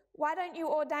 Why don't you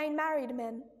ordain married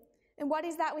men? And what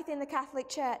is that within the Catholic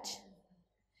Church?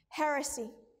 Heresy.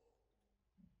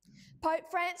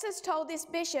 Pope Francis told this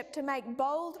bishop to make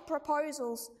bold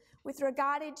proposals with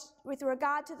regard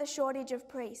to the shortage of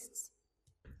priests.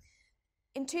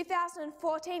 In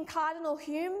 2014, Cardinal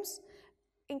Humes,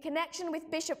 in connection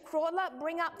with Bishop Crawler,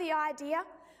 bring up the idea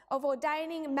of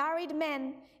ordaining married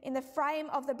men in the frame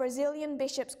of the Brazilian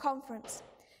Bishops' Conference.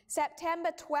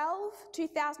 September 12,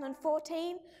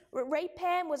 2014,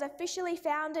 REPAM was officially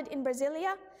founded in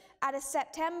Brasilia at a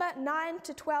September 9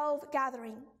 to 12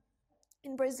 gathering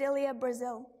in Brasilia,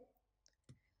 Brazil.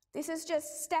 This is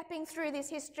just stepping through this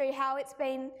history, how it's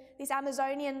been, this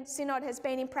Amazonian Synod has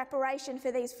been in preparation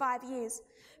for these 5 years.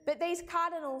 But these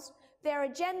cardinals, their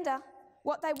agenda,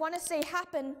 what they want to see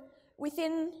happen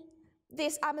within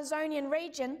this Amazonian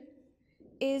region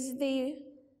is the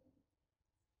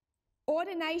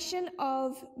ordination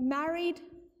of married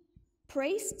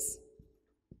priests,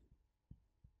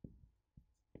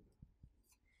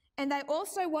 and they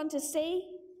also want to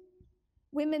see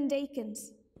women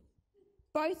deacons,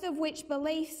 both of which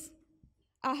beliefs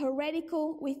are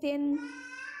heretical within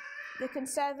the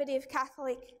conservative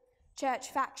Catholic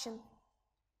Church faction.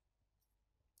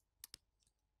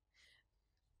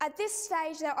 At this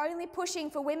stage, they're only pushing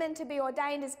for women to be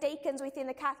ordained as deacons within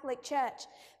the Catholic Church.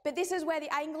 But this is where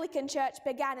the Anglican Church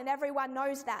began, and everyone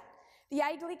knows that. The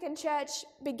Anglican Church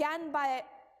began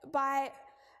by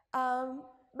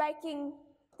making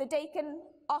the deacon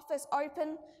office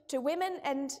open to women,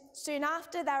 and soon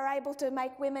after they were able to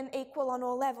make women equal on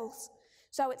all levels.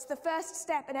 So it's the first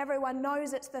step, and everyone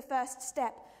knows it's the first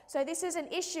step. So this is an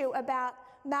issue about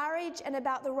marriage and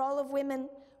about the role of women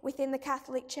within the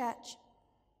Catholic Church.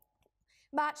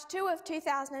 March 2 of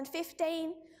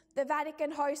 2015, the Vatican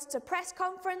hosts a press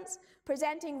conference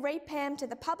presenting REPAM to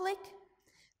the public.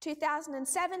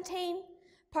 2017,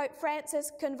 Pope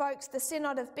Francis convokes the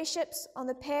Synod of Bishops on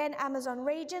the Pan-Amazon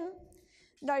region.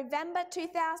 November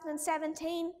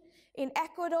 2017, in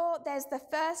Ecuador, there's the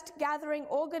first gathering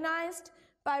organised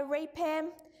by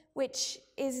REPAM, which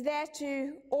is there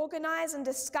to organise and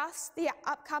discuss the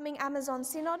upcoming Amazon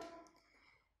Synod.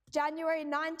 January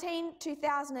 19,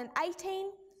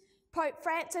 2018, Pope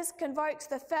Francis convokes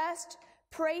the first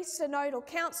pre-synodal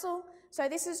council. So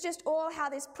this is just all how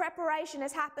this preparation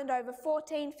has happened over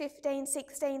 14, 15,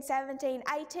 16, 17,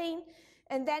 18,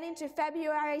 and then into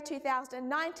February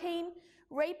 2019,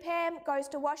 REPAM goes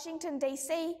to Washington,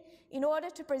 D.C. in order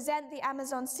to present the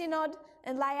Amazon Synod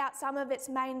and lay out some of its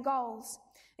main goals.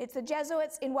 It's the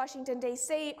Jesuits in Washington,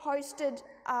 D.C. hosted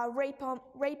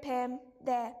REPAM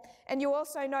there. And you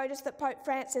also notice that Pope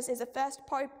Francis is the first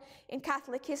pope in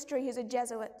Catholic history who's a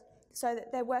Jesuit, so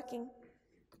that they're working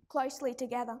closely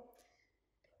together.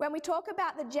 When we talk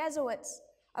about the Jesuits,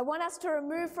 I want us to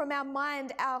remove from our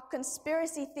mind our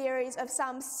conspiracy theories of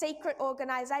some secret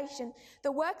organisation.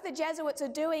 The work the Jesuits are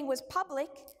doing was public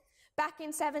back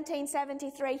in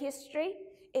 1773 history.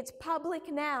 It's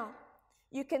public now.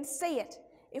 You can see it.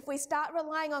 If we start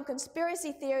relying on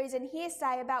conspiracy theories and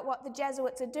hearsay about what the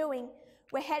Jesuits are doing,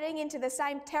 we're heading into the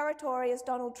same territory as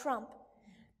Donald Trump.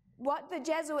 What the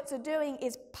Jesuits are doing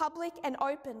is public and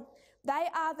open. They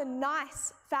are the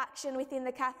nice faction within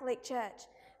the Catholic Church.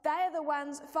 They are the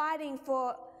ones fighting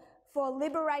for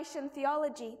liberation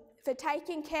theology, for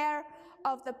taking care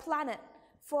of the planet,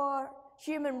 for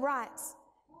human rights.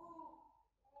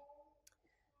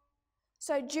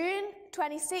 So June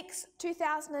 26,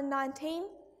 2019,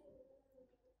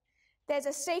 there's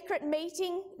a secret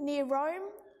meeting near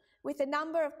Rome with a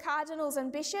number of cardinals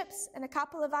and bishops and a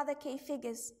couple of other key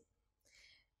figures.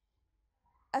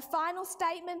 A final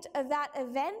statement of that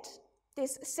event,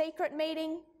 this secret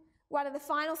meeting, one of the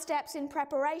final steps in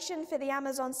preparation for the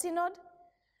Amazon Synod,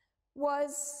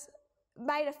 was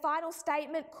made a final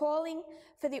statement calling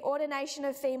for the ordination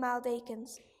of female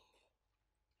deacons.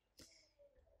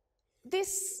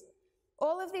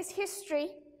 All of this history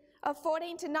of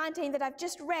 14 to 19 that I've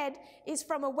just read is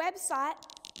from a website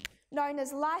known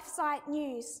as LifeSite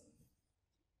News.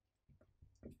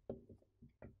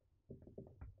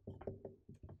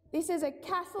 This is a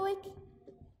Catholic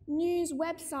news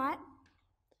website,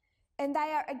 and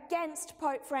they are against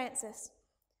Pope Francis.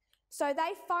 So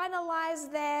they finalise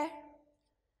their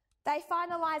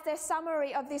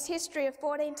summary of this history of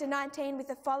 14 to 19 with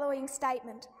the following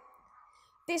statement.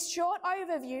 This short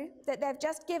overview that they've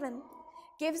just given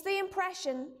gives the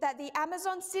impression that the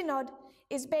Amazon Synod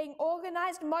is being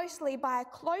organised mostly by a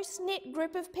close-knit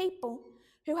group of people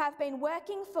who have been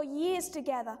working for years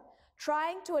together,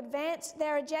 trying to advance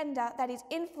their agenda that is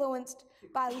influenced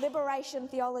by liberation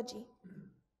theology.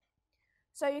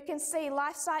 So you can see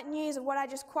LifeSite News of what I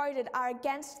just quoted are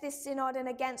against this synod and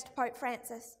against Pope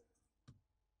Francis.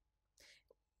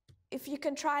 If you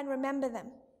can try and remember them.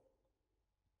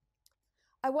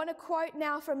 I want to quote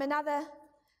now from another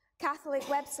Catholic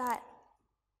website.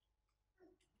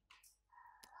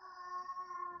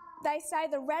 They say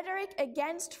the rhetoric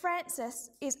against Francis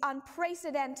is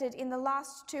unprecedented in the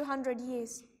last 200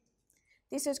 years.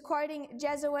 This is quoting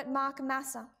Jesuit Mark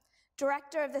Massa,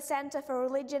 director of the Center for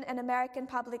Religion and American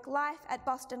Public Life at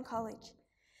Boston College.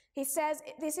 He says,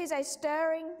 this is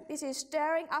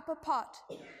stirring up a pot,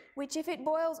 which if it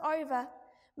boils over,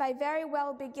 may very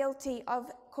well be guilty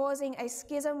of causing a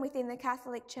schism within the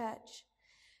Catholic Church.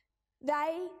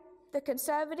 They, the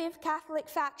conservative Catholic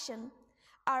faction,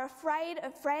 are afraid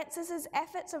of Francis's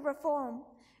efforts of reform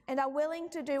and are willing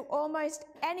to do almost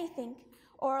anything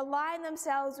or align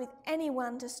themselves with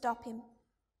anyone to stop him.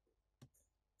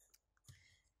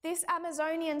 This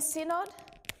Amazonian synod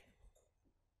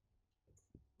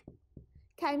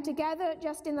came together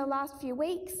just in the last few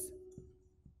weeks.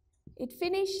 It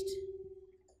finished,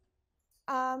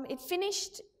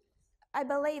 I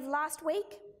believe, last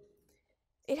week.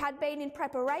 It had been in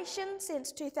preparation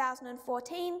since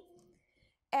 2014,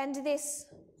 and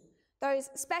those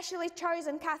specially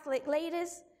chosen Catholic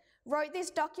leaders wrote this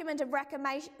document of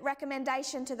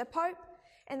recommendation to the Pope,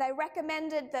 and they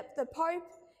recommended that the Pope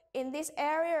in this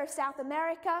area of South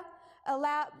America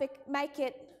make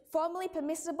it formally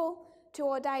permissible to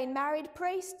ordain married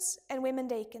priests and women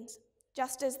deacons,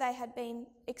 just as they had been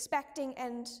expecting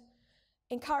and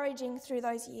encouraging through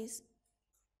those years.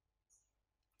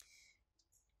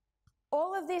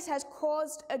 All of this has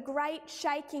caused a great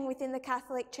shaking within the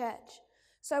Catholic Church.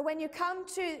 So when you come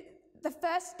to the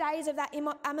first days of that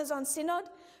Amazon Synod,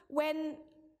 when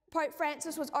Pope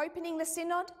Francis was opening the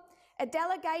Synod, a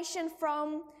delegation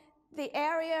from the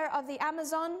area of the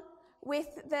Amazon with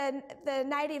the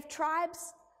native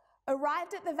tribes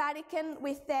arrived at the Vatican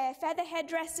with their feather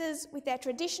headdresses, with their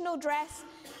traditional dress,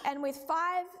 and with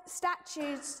five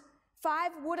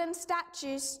wooden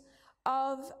statues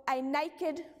of a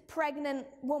naked pregnant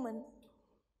woman.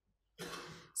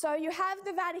 So you have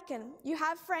the Vatican, you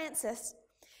have Francis,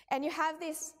 and you have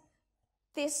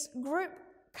this group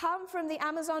come from the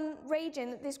Amazon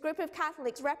region, this group of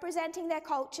Catholics representing their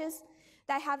cultures.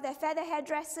 They have their feather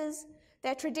headdresses,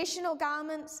 their traditional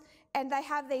garments, and they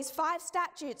have these five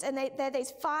statues, and they're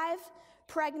these five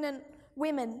pregnant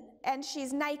women, and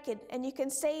she's naked, and you can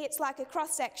see it's like a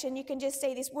cross-section. You can just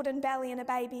see this wooden belly and a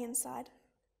baby inside.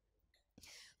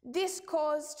 This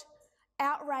caused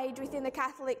outrage within the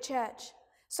Catholic Church,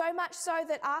 so much so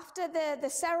that after the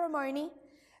ceremony,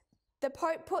 the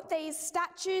Pope put these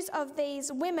statues of these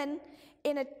women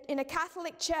in a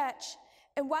Catholic church,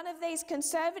 and one of these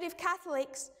conservative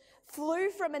Catholics flew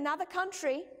from another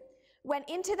country, went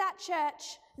into that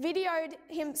church,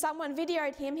 someone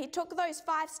videoed him, he took those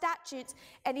five statues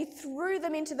and he threw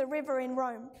them into the river in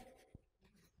Rome.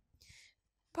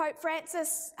 Pope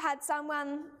Francis had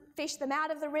someone fish them out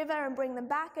of the river and bring them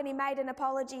back, and he made an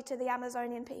apology to the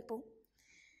Amazonian people.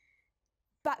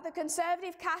 But the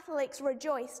conservative Catholics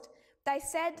rejoiced. They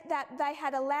said that they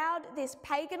had allowed this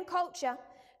pagan culture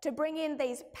to bring in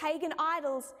these pagan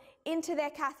idols into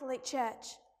their Catholic Church.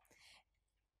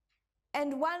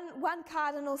 And one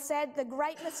cardinal said the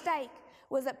great mistake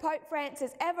was that Pope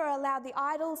Francis ever allowed the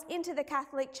idols into the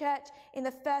Catholic Church in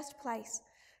the first place.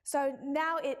 So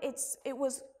now it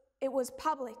was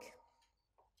public.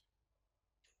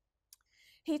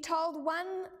 He told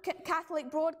one Catholic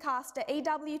broadcaster,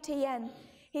 EWTN,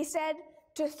 he said,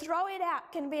 to throw it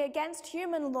out can be against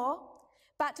human law,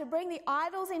 but to bring the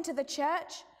idols into the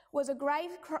church was a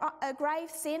grave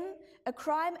sin, a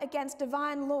crime against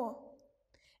divine law.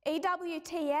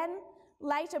 EWTN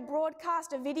later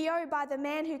broadcast a video by the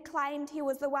man who claimed he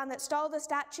was the one that stole the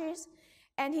statues,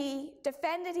 and he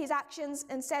defended his actions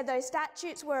and said those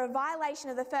statues were a violation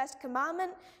of the first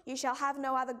commandment, you shall have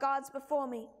no other gods before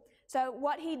me. So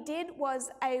what he did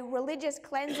was a religious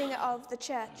cleansing of the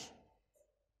church.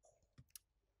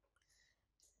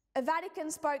 A Vatican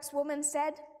spokeswoman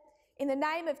said, in the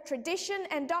name of tradition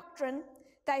and doctrine,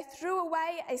 they threw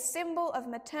away a symbol of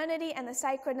maternity and the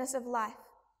sacredness of life.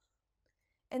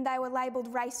 And they were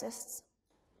labelled racists.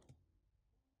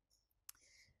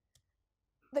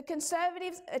 The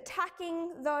Conservatives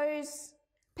attacking those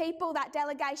people, that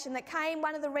delegation that came,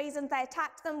 one of the reasons they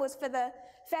attacked them was for the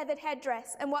feathered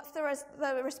headdress. And what's the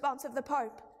response of the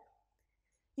Pope?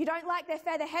 You don't like their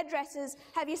feather headdresses?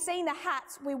 Have you seen the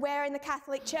hats we wear in the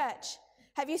Catholic Church?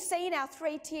 Have you seen our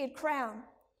three-tiered crown?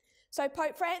 So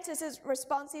Pope Francis's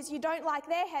response is, you don't like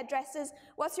their headdresses,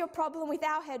 what's your problem with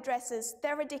our headdresses?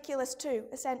 They're ridiculous too,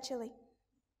 essentially.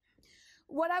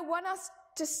 what I want us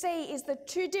to see is the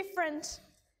two different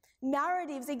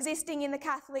narratives existing in the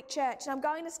Catholic Church. And I'm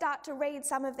going to start to read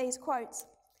some of these quotes.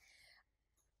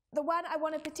 The one I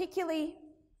want to particularly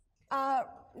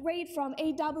read from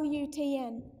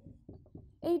EWTN.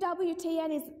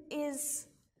 EWTN is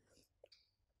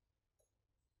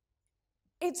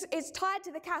it's tied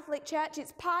to the Catholic Church.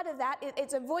 It's part of that.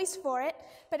 It's a voice for it,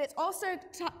 but it's also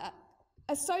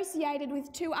associated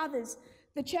with two others.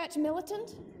 The Church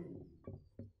Militant.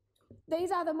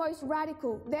 These are the most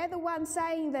radical. They're the ones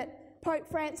saying that Pope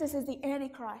Francis is the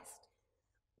Antichrist.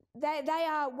 They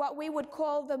are what we would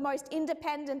call the most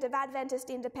independent of Adventist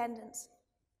independents.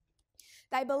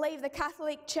 They believe the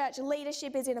Catholic Church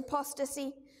leadership is in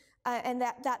apostasy and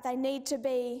that they need to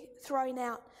be thrown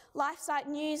out. LifeSite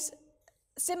News,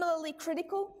 similarly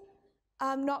critical,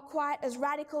 not quite as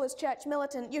radical as Church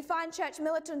Militant. You find Church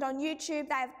Militant on YouTube.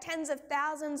 They have tens of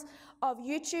thousands of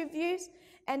YouTube views,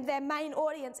 and their main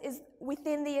audience is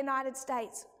within the United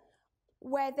States,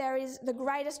 where there is the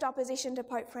greatest opposition to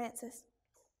Pope Francis.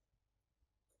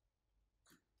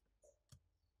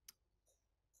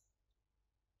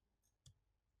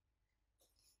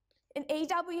 In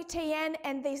EWTN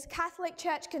and these Catholic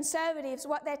Church conservatives,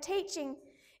 what they're teaching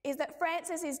is that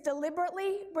Francis is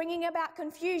deliberately bringing about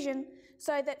confusion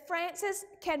so that Francis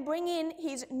can bring in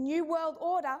his New World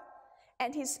Order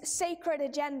and his secret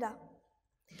agenda.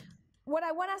 What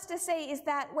I want us to see is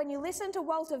that when you listen to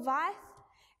Walter Weiss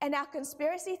and our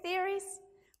conspiracy theories,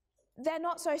 they're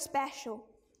not so special.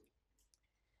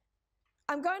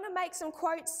 I'm going to make some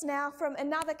quotes now from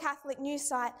another Catholic news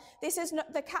site. This is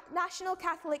the National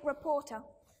Catholic Reporter.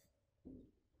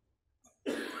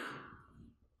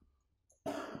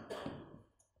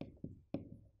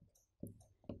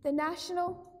 The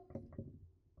National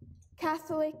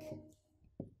Catholic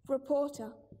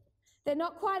Reporter. They're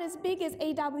not quite as big as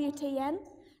EWTN,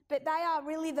 but they are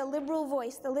really the liberal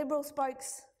voice, the liberal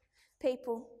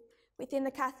spokespeople within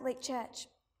the Catholic Church.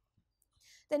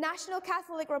 The National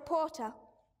Catholic Reporter.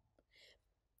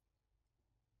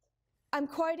 I'm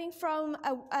quoting from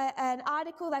an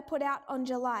article they put out on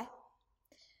July.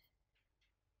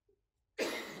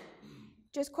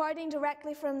 Just quoting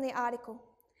directly from the article.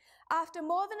 After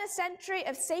more than a century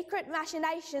of secret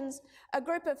machinations, a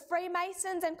group of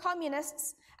Freemasons and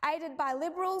communists, aided by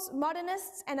liberals,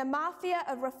 modernists, and a mafia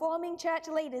of reforming church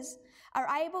leaders, are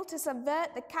able to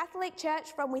subvert the Catholic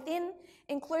Church from within,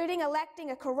 including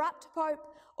electing a corrupt pope,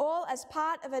 all as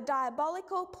part of a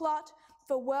diabolical plot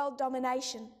for world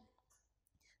domination.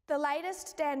 The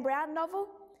latest Dan Brown novel?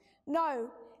 No,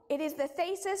 it is the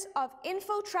thesis of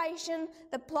infiltration,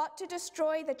 the plot to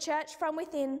destroy the church from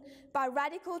within by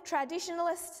radical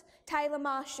traditionalists Taylor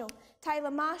Marshall.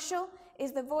 Taylor Marshall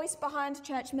is the voice behind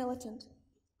Church Militant.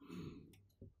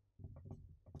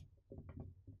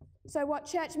 So what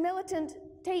Church Militant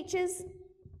teaches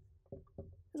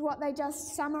is what they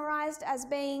just summarized as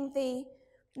being the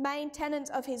main tenets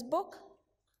of his book,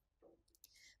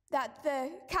 that the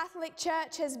Catholic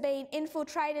Church has been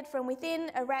infiltrated from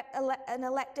within and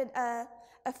elected a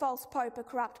false pope, a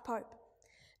corrupt pope.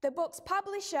 The book's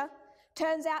publisher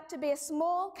turns out to be a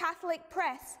small Catholic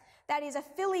press that is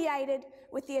affiliated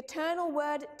with the Eternal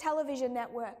Word television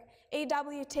network,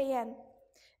 EWTN,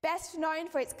 best known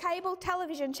for its cable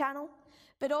television channel,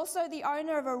 but also the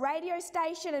owner of a radio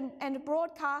station and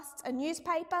broadcasts a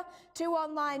newspaper, 2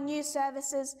 online news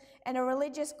services, and a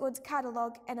religious goods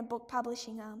catalogue and a book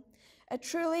publishing arm. A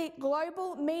truly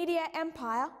global media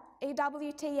empire,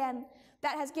 EWTN,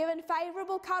 that has given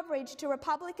favourable coverage to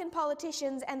Republican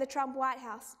politicians and the Trump White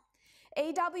House.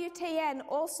 EWTN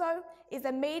also is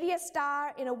a media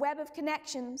star in a web of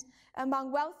connections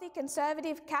among wealthy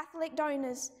conservative Catholic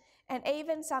donors and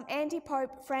even some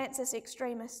anti-Pope Francis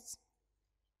extremists.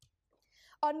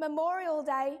 On Memorial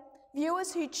Day,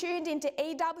 viewers who tuned into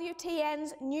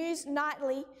EWTN's News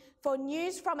Nightly for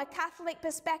news from a Catholic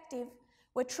perspective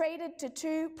were treated to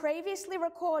 2 previously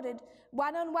recorded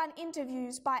one-on-one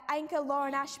interviews by anchor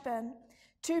Lauren Ashburn,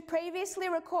 2 previously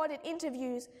recorded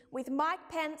interviews with Mike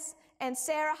Pence and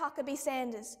Sarah Huckabee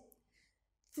Sanders.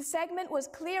 The segment was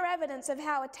clear evidence of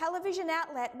how a television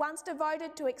outlet once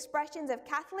devoted to expressions of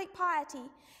Catholic piety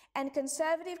and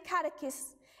conservative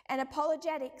catechists and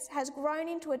apologetics has grown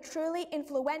into a truly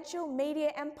influential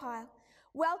media empire,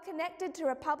 well connected to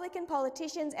Republican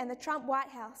politicians and the Trump White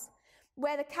House,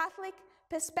 where the Catholic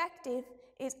perspective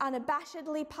is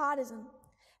unabashedly partisan,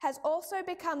 has also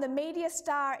become the media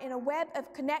star in a web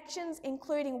of connections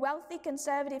including wealthy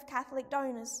conservative Catholic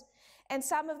donors and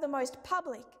some of the most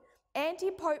public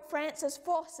anti-Pope Francis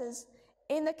forces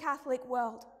in the Catholic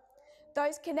world.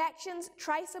 Those connections,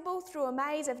 traceable through a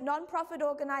maze of non-profit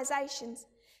organisations,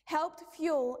 helped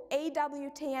fuel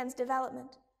EWTN's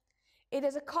development. It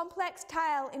is a complex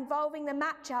tale involving the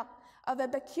matchup of a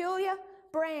peculiar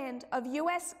brand of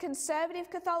US conservative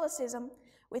Catholicism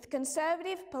with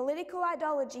conservative political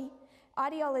ideology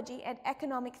and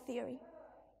economic theory.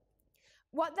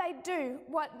 What they do,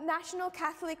 what the National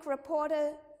Catholic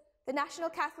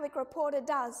Reporter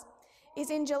does, is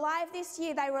in July of this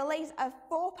year they release a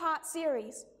 4-part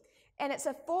series, and it's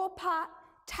a 4-part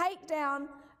takedown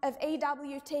of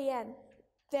EWTN,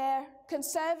 their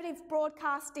conservative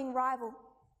broadcasting rival.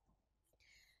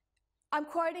 I'm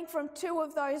quoting from 2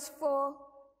 of those 4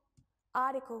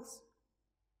 articles.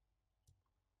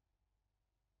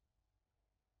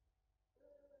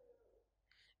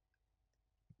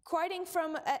 Quoting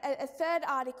from a 3rd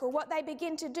article, what they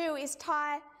begin to do is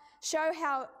show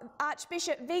how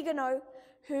Archbishop Vigano,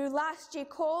 who last year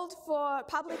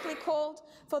publicly called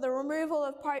for the removal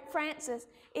of Pope Francis,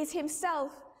 is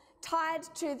himself tied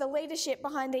to the leadership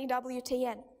behind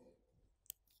EWTN.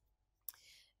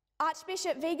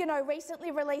 Archbishop Vigano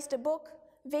recently released a book,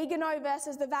 Vigano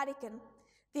versus the Vatican,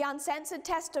 the uncensored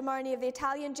testimony of the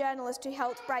Italian journalist who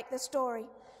helped break the story.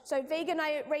 So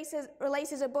Vigano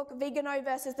releases a book, Vigano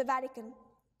versus the Vatican.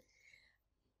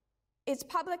 Its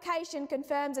publication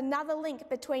confirms another link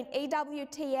between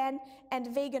EWTN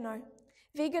and Vigano.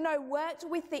 Vigano worked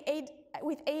with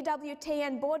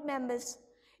EWTN board members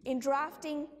in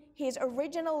drafting his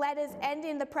original letters and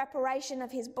in the preparation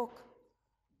of his book.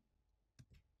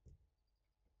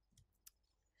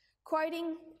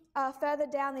 Quoting further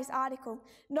down this article,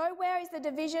 nowhere is the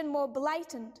division more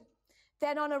blatant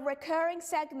than on a recurring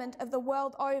segment of The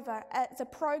World Over as a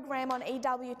program on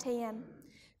EWTN,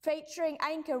 featuring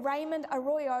anchor Raymond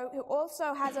Arroyo, who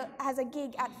also has a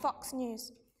gig at Fox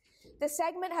News. The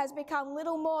segment has become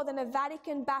little more than a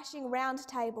Vatican-bashing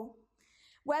roundtable,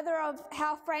 whether of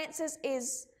how Francis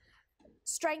is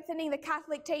strengthening the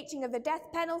Catholic teaching of the death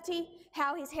penalty,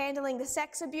 how he's handling the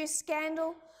sex abuse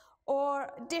scandal, or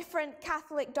different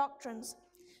Catholic doctrines.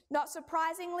 Not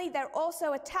surprisingly, they're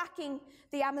also attacking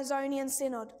the Amazonian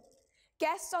Synod.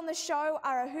 Guests on the show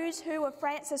are a who's who of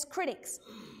Francis critics,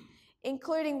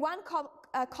 including one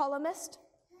columnist.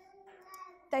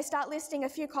 They start listing a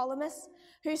few columnists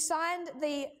who signed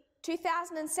the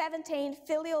 2017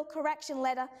 filial correction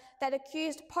letter that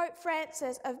accused Pope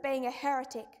Francis of being a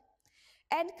heretic,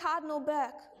 and Cardinal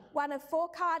Burke, one of 4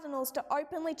 cardinals to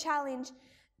openly challenge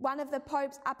one of the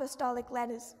Pope's apostolic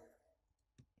letters.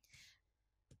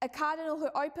 A cardinal who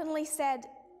openly said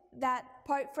that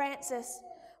Pope Francis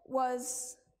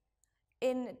was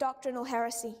in doctrinal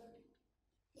heresy.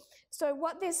 So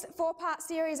what this 4-part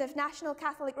series of National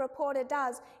Catholic Reporter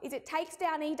does is it takes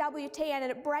down EWTN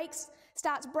and it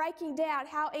starts breaking down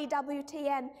how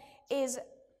EWTN is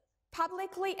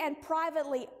publicly and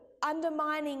privately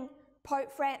undermining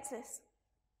Pope Francis.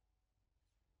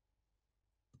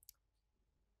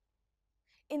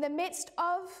 In the midst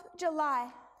of July,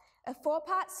 a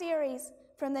 4-part series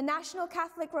from the National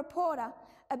Catholic Reporter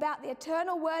about the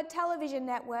Eternal Word television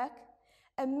network,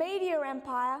 a media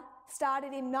empire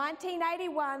started in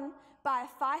 1981 by a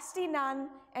feisty nun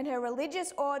and her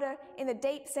religious order in the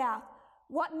Deep South.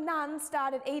 What nun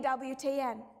started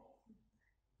EWTN?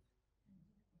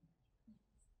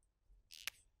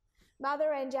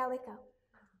 Mother Angelica.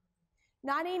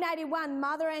 1981,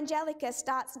 Mother Angelica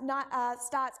starts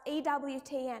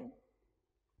EWTN.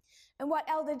 And what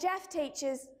Elder Jeff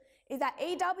teaches is that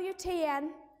EWTN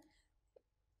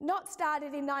not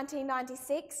started in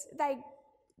 1996. They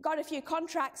got a few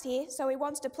contracts here, so he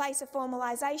wants to place a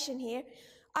formalisation here.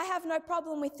 I have no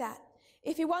problem with that.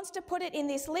 If he wants to put it in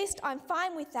this list, I'm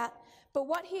fine with that. But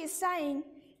what he is saying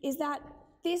is that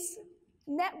this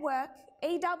network,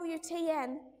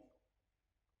 EWTN,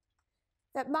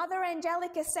 that Mother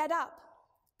Angelica set up,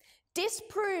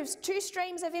 disproves 2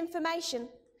 streams of information,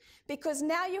 because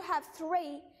now you have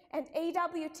 3 and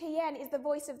EWTN is the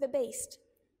voice of the beast.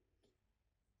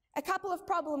 A couple of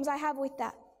problems I have with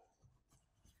that.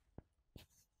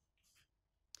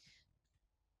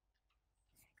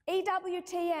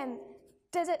 EWTN,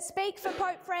 does it speak for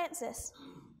Pope Francis?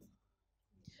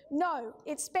 No,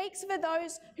 it speaks for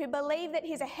those who believe that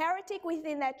he's a heretic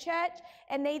within their church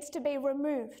and needs to be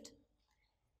removed.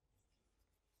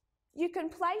 You can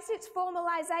place its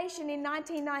formalisation in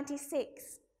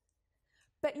 1996,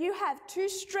 but you have 2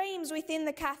 streams within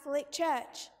the Catholic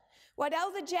Church. What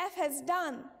Elder Jeff has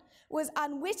done was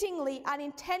unwittingly,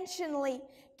 unintentionally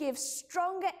give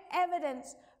stronger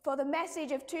evidence for the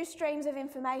message of 2 streams of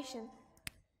information.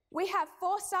 We have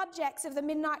 4 subjects of the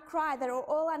Midnight Cry that are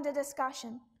all under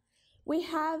discussion. We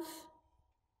have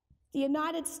the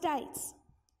United States.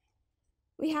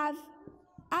 We have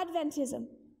Adventism.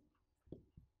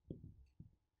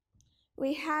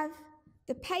 we have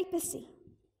the papacy,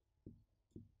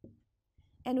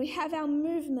 and we have our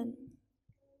movement.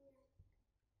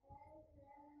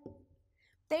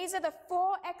 These are the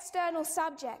four external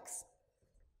subjects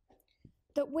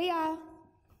that we are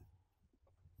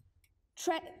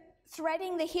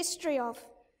threading the history of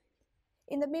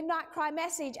in the Midnight Cry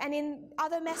message and in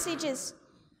other messages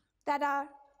that are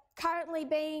currently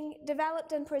being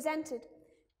developed and presented.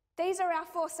 These are our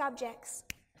four subjects.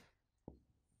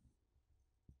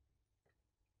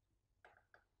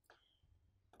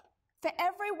 For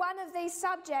every one of these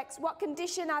subjects, what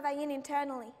condition are they in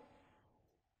internally?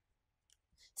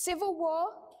 Civil war,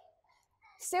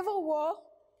 civil war,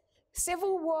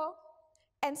 civil war,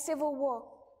 and civil war.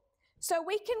 So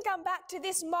we can come back to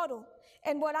this model,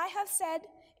 and what I have said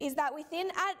is that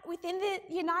within the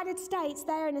United States,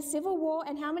 they are in a civil war,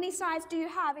 and how many sides do you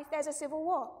have if there's a civil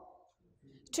war?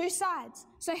 Two sides.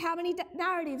 So how many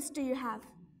narratives do you have?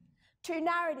 Two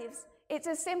narratives. It's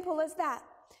as simple as that.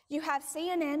 You have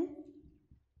CNN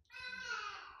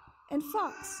and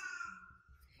Fox.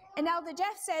 And Elder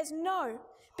Jeff says no,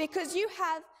 because you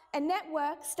have a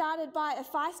network started by a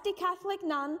feisty Catholic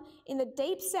nun in the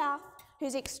deep south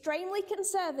who's extremely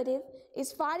conservative,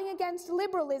 is fighting against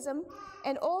liberalism,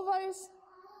 and all those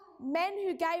men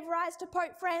who gave rise to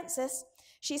Pope Francis.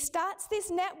 She starts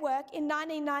this network in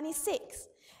 1996,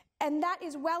 and that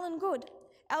is well and good.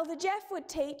 Elder Jeff would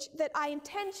teach that I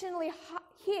intentionally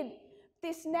hid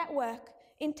this network,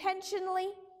 intentionally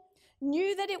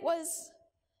knew that it was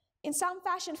in some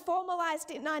fashion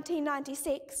formalized in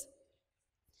 1996,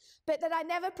 but that I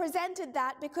never presented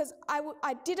that because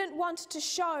I didn't want to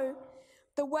show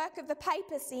the work of the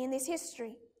papacy in this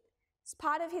history. It's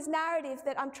part of his narrative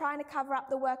that I'm trying to cover up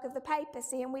the work of the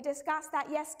papacy, and we discussed that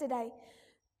yesterday.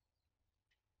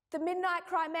 The Midnight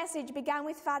Cry message began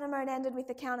with Fatima and ended with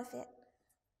the counterfeit.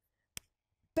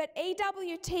 But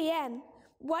EWTN,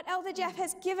 what Elder Jeff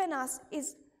has given us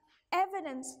is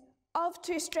evidence of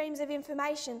two streams of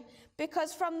information,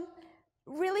 because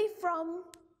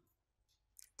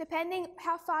depending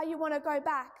how far you want to go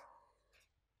back,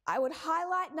 I would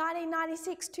highlight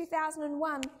 1996,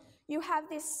 2001, you have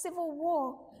this civil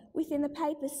war within the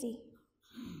papacy.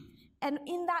 And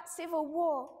in that civil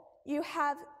war, you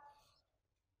have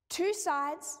two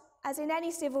sides, as in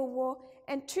any civil war,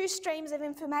 and two streams of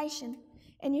information.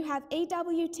 And you have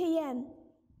EWTN.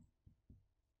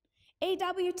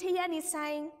 EWTN is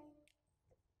saying,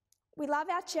 we love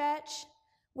our church,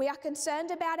 we are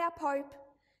concerned about our Pope.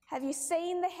 Have you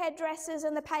seen the headdresses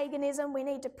and the paganism? We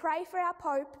need to pray for our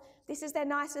Pope. This is their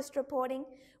nicest reporting.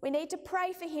 We need to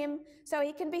pray for him so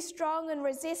he can be strong and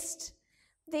resist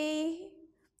the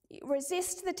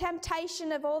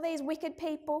temptation of all these wicked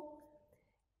people.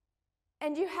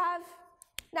 And you have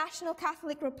National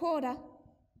Catholic Reporter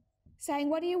saying,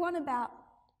 what do you want about?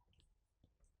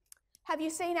 Have you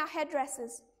seen our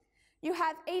headdresses? You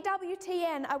have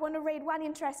EWTN. I want to read one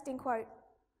interesting quote.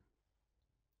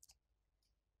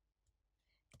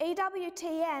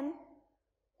 EWTN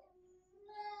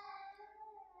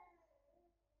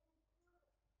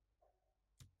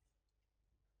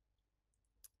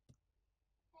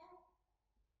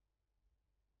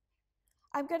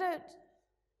I'm going to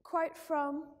quote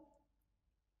from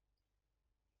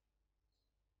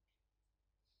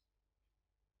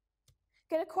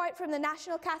the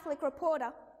National Catholic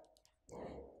Reporter.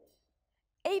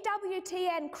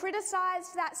 EWTN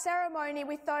criticised that ceremony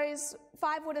with those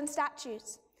 5 wooden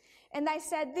statues, and they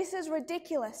said, this is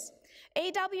ridiculous.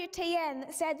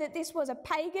 EWTN said that this was a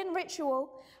pagan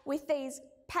ritual with these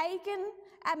pagan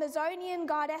Amazonian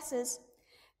goddesses.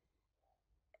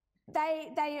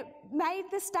 They made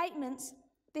the statements,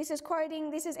 this is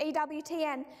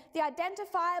EWTN, the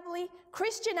identifiably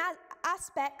Christian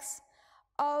aspects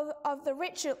of the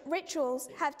rituals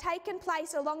have taken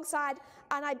place alongside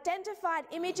unidentified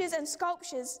images and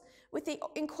sculptures with the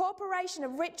incorporation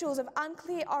of rituals of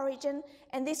unclear origin,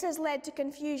 and this has led to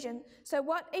confusion. So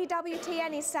what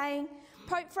EWTN is saying,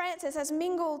 Pope Francis has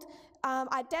mingled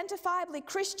identifiably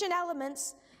Christian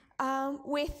elements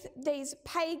with these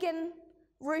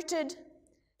pagan-rooted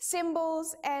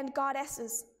symbols and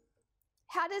goddesses.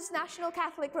 How does National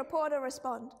Catholic Reporter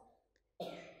respond?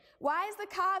 Why is the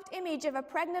carved image of a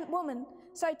pregnant woman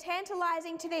so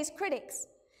tantalizing to these critics,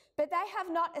 but they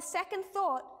have not a second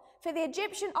thought for the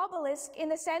Egyptian obelisk in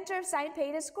the center of St.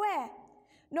 Peter's Square,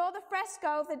 nor the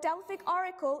fresco of the Delphic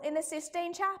Oracle in the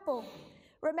Sistine Chapel?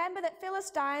 Remember that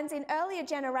Philistines in earlier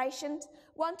generations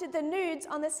wanted the nudes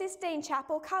on the Sistine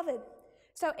Chapel covered.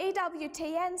 So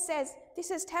EWTN says, this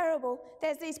is terrible.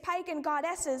 There's these pagan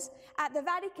goddesses at the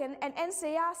Vatican, and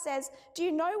NCR says, do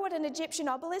you know what an Egyptian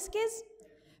obelisk is?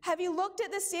 Have you looked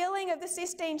at the ceiling of the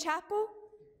Sistine Chapel?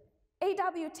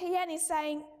 EWTN is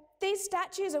saying these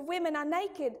statues of women are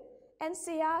naked.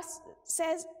 NCR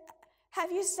says,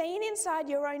 have you seen inside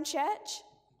your own church?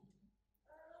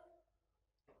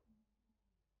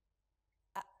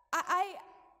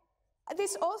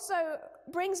 This also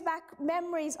brings back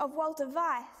memories of Walter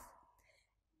Weiss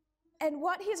and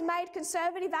what he's made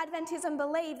conservative Adventism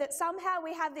believe, that somehow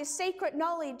we have this secret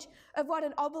knowledge of what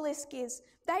an obelisk is.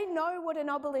 They know what an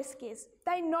obelisk is.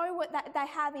 They know what they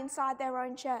have inside their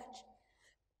own church.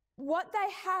 What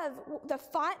they have, the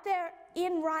fight they're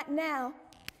in right now,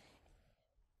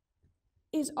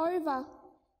 is over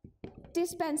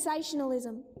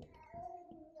dispensationalism.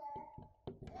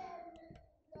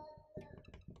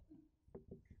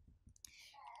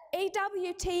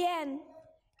 EWTN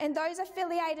and those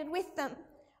affiliated with them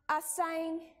are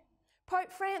saying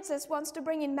Pope Francis wants to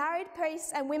bring in married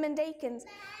priests and women deacons.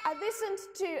 I listened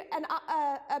to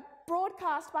a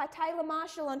broadcast by Taylor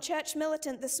Marshall on Church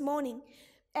Militant this morning,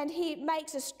 and he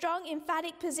makes a strong,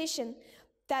 emphatic position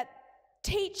that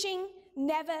teaching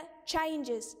never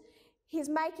changes. He's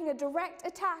making a direct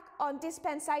attack on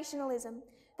dispensationalism,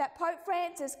 that Pope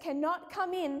Francis cannot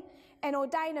come in and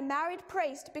ordain a married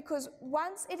priest, because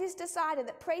once it is decided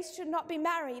that priests should not be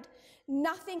married,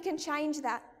 nothing can change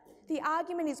that. The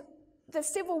argument is, the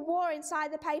civil war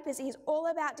inside the papers is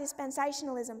all about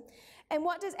dispensationalism. And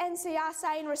what does NCR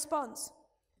say in response?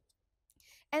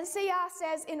 NCR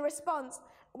says in response,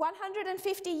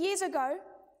 150 years ago,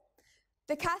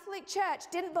 the Catholic Church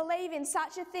didn't believe in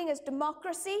such a thing as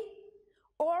democracy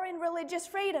or in religious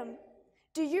freedom.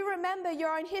 Do you remember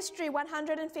your own history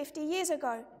 150 years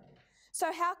ago?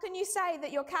 So how can you say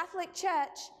that your Catholic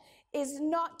Church is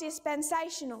not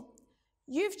dispensational?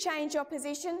 You've changed your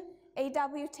position,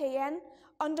 EWTN,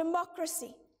 on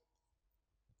democracy.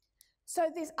 So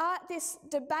this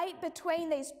debate between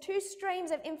these two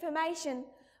streams of information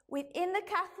within the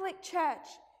Catholic Church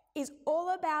is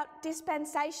all about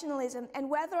dispensationalism and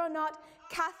whether or not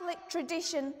Catholic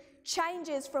tradition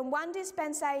changes from one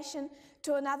dispensation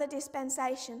to another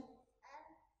dispensation.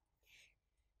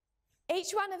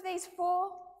 Each one of these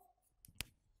four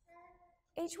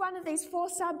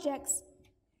subjects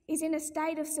is in a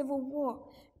state of civil war.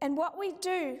 And what we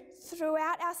do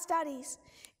throughout our studies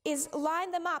is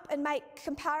line them up and make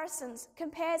comparisons,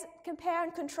 compare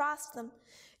and contrast them.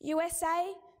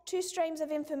 USA, two streams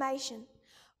of information.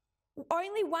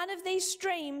 Only one of these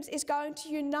streams is going to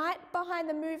unite behind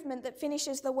the movement that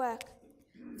finishes the work.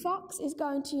 Fox is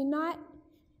going to unite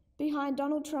behind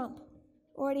Donald Trump,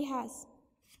 already has.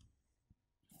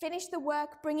 Finish the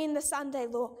work, bring in the Sunday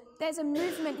law. There's a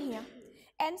movement here.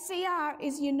 NCR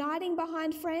is uniting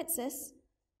behind Francis,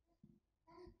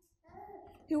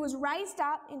 who was raised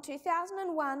up in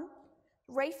 2001,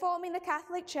 reforming the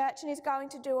Catholic Church, and is going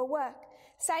to do a work.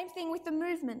 Same thing with the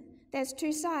movement. There's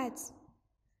two sides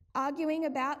arguing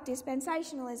about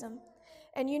dispensationalism.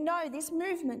 And you know this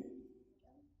movement,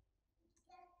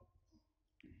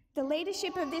 the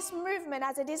leadership of this movement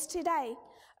as it is today,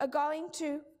 are going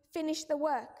to finish the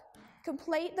work,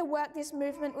 complete the work this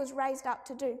movement was raised up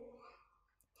to do.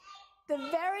 The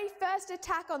very first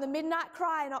attack on the Midnight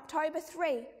Cry in October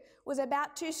 3 was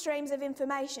about two streams of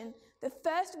information. The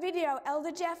first video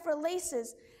Elder Jeff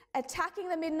releases attacking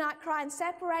the Midnight Cry and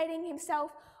separating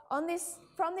himself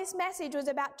from this message was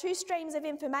about two streams of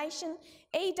information,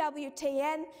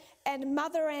 EWTN and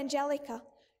Mother Angelica.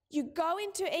 You go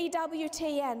into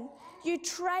EWTN, you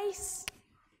trace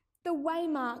the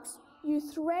waymarks, you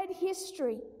thread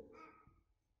history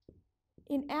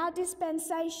in our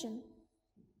dispensation.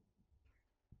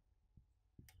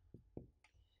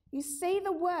 You see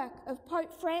the work of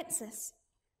Pope Francis.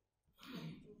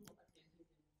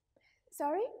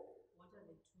 Sorry?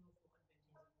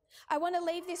 I want to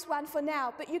leave this one for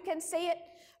now, but you can see it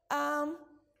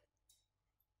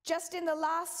just in the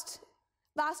last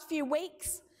few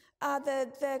weeks.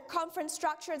 The conference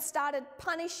structure had started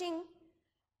punishing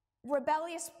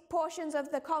rebellious portions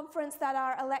of the conference that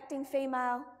are electing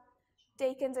female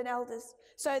deacons and elders,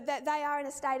 so that they are in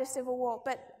a state of civil war.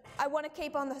 But I want to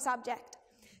keep on the subject.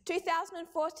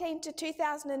 2014 to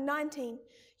 2019,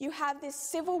 you have this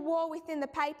civil war within the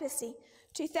papacy.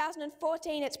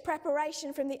 2014, it's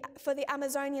preparation for the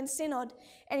Amazonian Synod,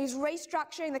 and he's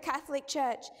restructuring the Catholic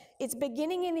Church. It's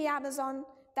beginning in the Amazon.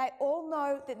 They all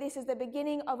know that this is the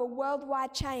beginning of a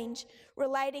worldwide change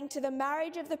relating to the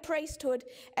marriage of the priesthood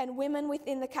and women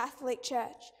within the Catholic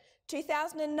Church.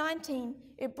 2019,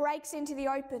 it breaks into the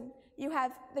open. You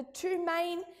have the two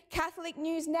main Catholic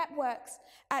news networks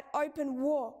at open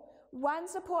war, one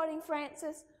supporting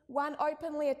Francis, one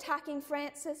openly attacking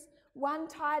Francis, one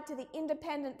tied to the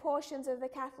independent portions of the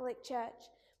Catholic Church.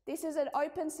 This is an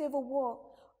open civil war.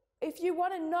 If you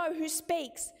want to know who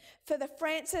speaks for the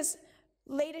Francis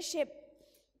leadership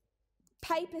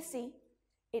papacy,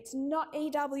 it's not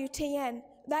EWTN.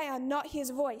 They are not his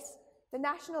voice. The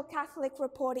National Catholic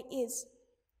Reporter is.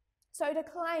 So to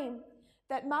claim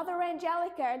that Mother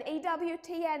Angelica and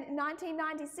EWTN in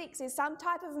 1996 is some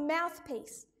type of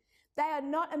mouthpiece, they are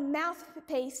not a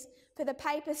mouthpiece for the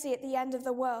papacy at the end of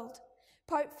the world.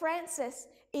 Pope Francis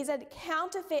is a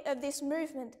counterfeit of this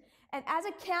movement. And as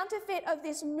a counterfeit of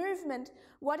this movement,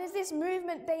 what has this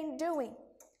movement been doing?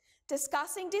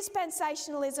 Discussing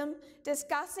dispensationalism,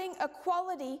 discussing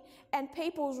equality and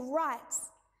people's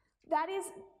rights. That is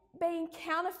being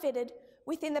counterfeited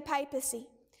within the papacy.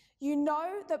 You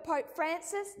know that Pope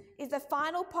Francis is the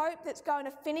final pope that's going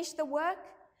to finish the work.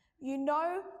 You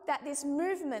know that this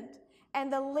movement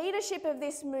and the leadership of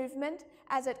this movement,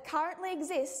 as it currently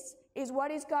exists, is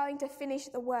what is going to finish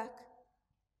the work.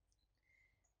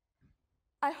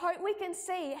 I hope we can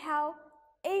see how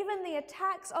even the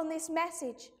attacks on this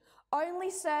message only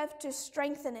serve to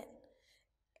strengthen it.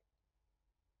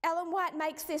 Ellen White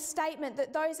makes this statement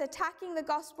that those attacking the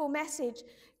gospel message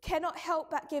cannot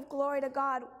help but give glory to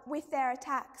God with their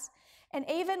attacks. And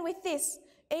even with this,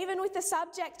 even with the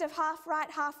subject of half right,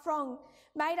 half wrong,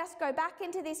 made us go back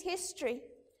into this history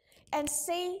and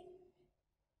see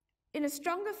in a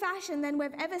stronger fashion than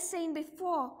we've ever seen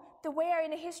before that we are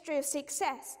in a history of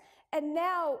success. And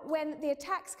now when the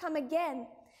attacks come again,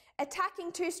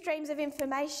 attacking two streams of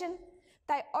information,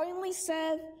 they only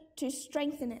serve to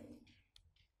strengthen it.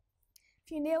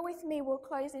 If you kneel with me, we'll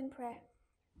close in prayer.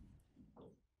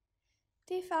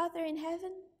 Dear Father in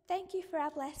heaven, thank you for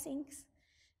our blessings.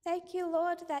 Thank you,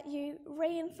 Lord, that you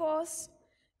reinforce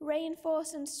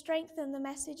and strengthen the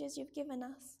messages you've given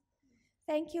us.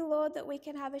 Thank you, Lord, that we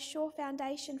can have a sure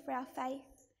foundation for our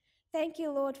faith. Thank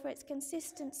you, Lord, for its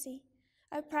consistency.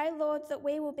 I pray, Lord, that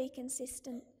we will be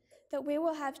consistent, that we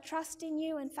will have trust in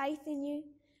you and faith in you,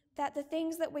 that the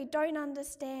things that we don't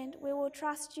understand, we will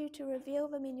trust you to reveal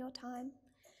them in your time.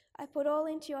 I put all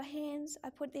into your hands. I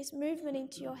put this movement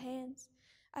into your hands.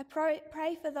 I pray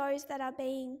for those that are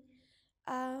being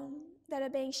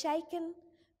shaken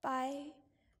by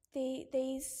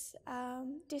these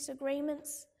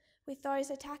disagreements with those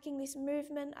attacking this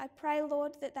movement. I pray,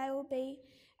 Lord, that they will be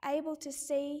able to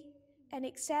see and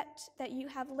accept that you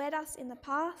have led us in the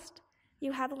past,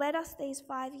 you have led us these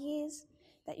 5 years,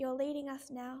 that you're leading us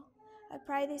now. I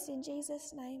pray this in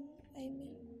Jesus' name.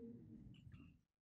 Amen.